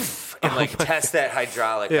poof, and like test that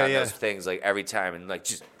hydraulic on those things like every time and like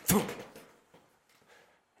just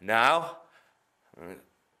now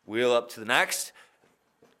wheel up to the next.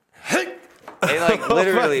 And like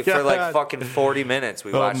literally for like fucking 40 minutes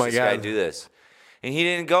we watched this guy do this. And he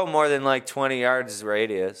didn't go more than like 20 yards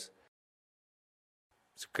radius.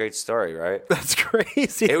 It's a great story, right? That's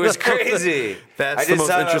crazy. It was crazy. That's the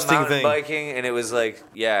most interesting thing. Biking, and it was like,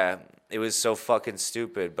 yeah, it was so fucking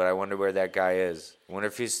stupid. But I wonder where that guy is. I wonder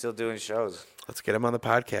if he's still doing shows. Let's get him on the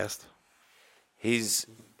podcast.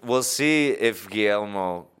 We'll see if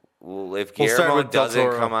Guillermo. If Guillermo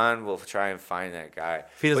doesn't come on, we'll try and find that guy.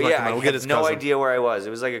 If he doesn't come on, we'll get his cousin. I have no idea where I was.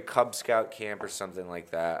 It was like a Cub Scout camp or something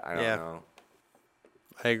like that. I don't know.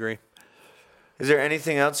 I agree. Is there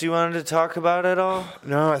anything else you wanted to talk about at all?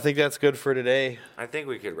 No, I think that's good for today. I think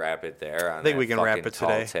we could wrap it there. I think we can wrap it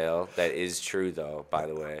today. Tale. That is true, though, by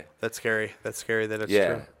the way. That's scary. That's scary that it's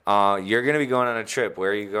true. You're going to be going on a trip. Where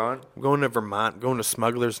are you going? I'm going to Vermont. Going to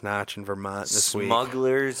Smuggler's Notch in Vermont this week.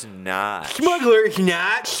 Smuggler's Notch. Smuggler's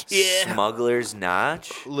Notch. Yeah. Smuggler's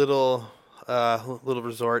Notch. Little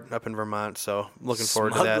resort up in Vermont. So I'm looking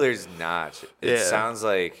forward to that. Smuggler's Notch. It sounds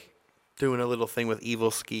like doing a little thing with evil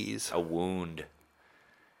skis. A wound.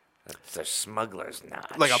 It's a smuggler's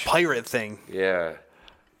notch. Like a pirate thing. Yeah.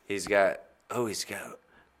 He's got he's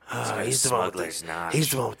smuggler's notch.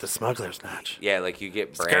 He's the one with the smuggler's notch. Yeah, like you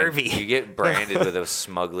get Scurvy. You get branded with a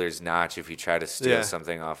smuggler's notch if you try to steal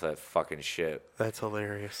something off that fucking ship. That's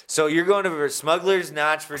hilarious. So you're going to Smuggler's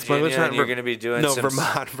Notch, Virginia, and you're going to be doing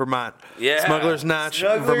Vermont. Yeah. Smuggler's Notch,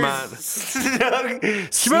 Vermont.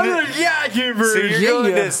 Smuggler's Notch, Virginia. So you're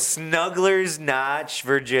going to Smuggler's Notch,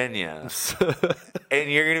 Virginia. And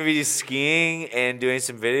you're going to be skiing and doing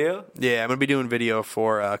some video? Yeah, I'm going to be doing video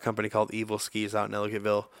for a company called Evil Skis out in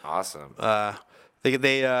Ellicottville. Awesome.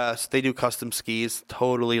 They do custom skis,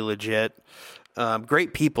 totally legit.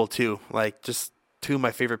 Great people too, like just two of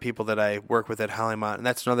my favorite people that I work with at Halimont, and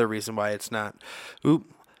that's another reason why it's not.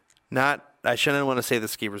 I shouldn't want to say the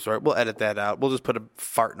ski resort. We'll edit that out. We'll just put a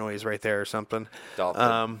fart noise right there or something.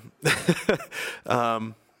 Dolphin.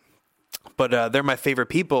 But they're my favorite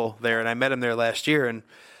people there, and I met them there last year, and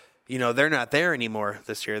they're not there anymore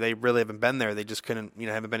this year. They really haven't been there. They just couldn't,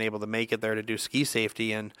 haven't been able to make it there to do ski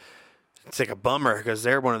safety, and it's like a bummer because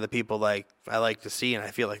they're one of the people like I like to see, and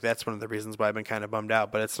I feel like that's one of the reasons why I've been kind of bummed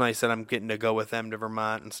out. But it's nice that I'm getting to go with them to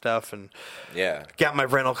Vermont and stuff, and got my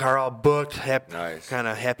rental car all booked. Nice. Kind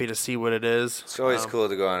of happy to see what it is. It's always cool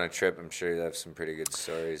to go on a trip. I'm sure you have some pretty good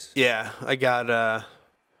stories. Yeah, I got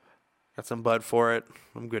some bud for it.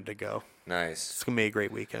 I'm good to go. Nice. It's gonna be a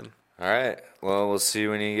great weekend. All right. Well, we'll see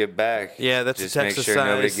you when you get back. Yeah, that's just a Texas make sure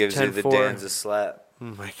nobody size, gives you the 10-4. Danza slap. Oh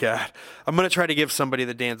my God, I'm gonna try to give somebody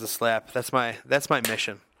the Danza slap. That's my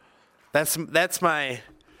mission. That's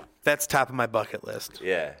top of my bucket list.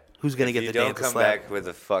 Yeah. Who's gonna get the Danza slap? Don't come back with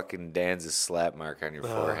a fucking Danza slap mark on your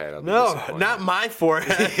forehead. No, not my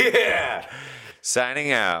forehead. Yeah.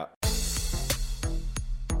 Signing out.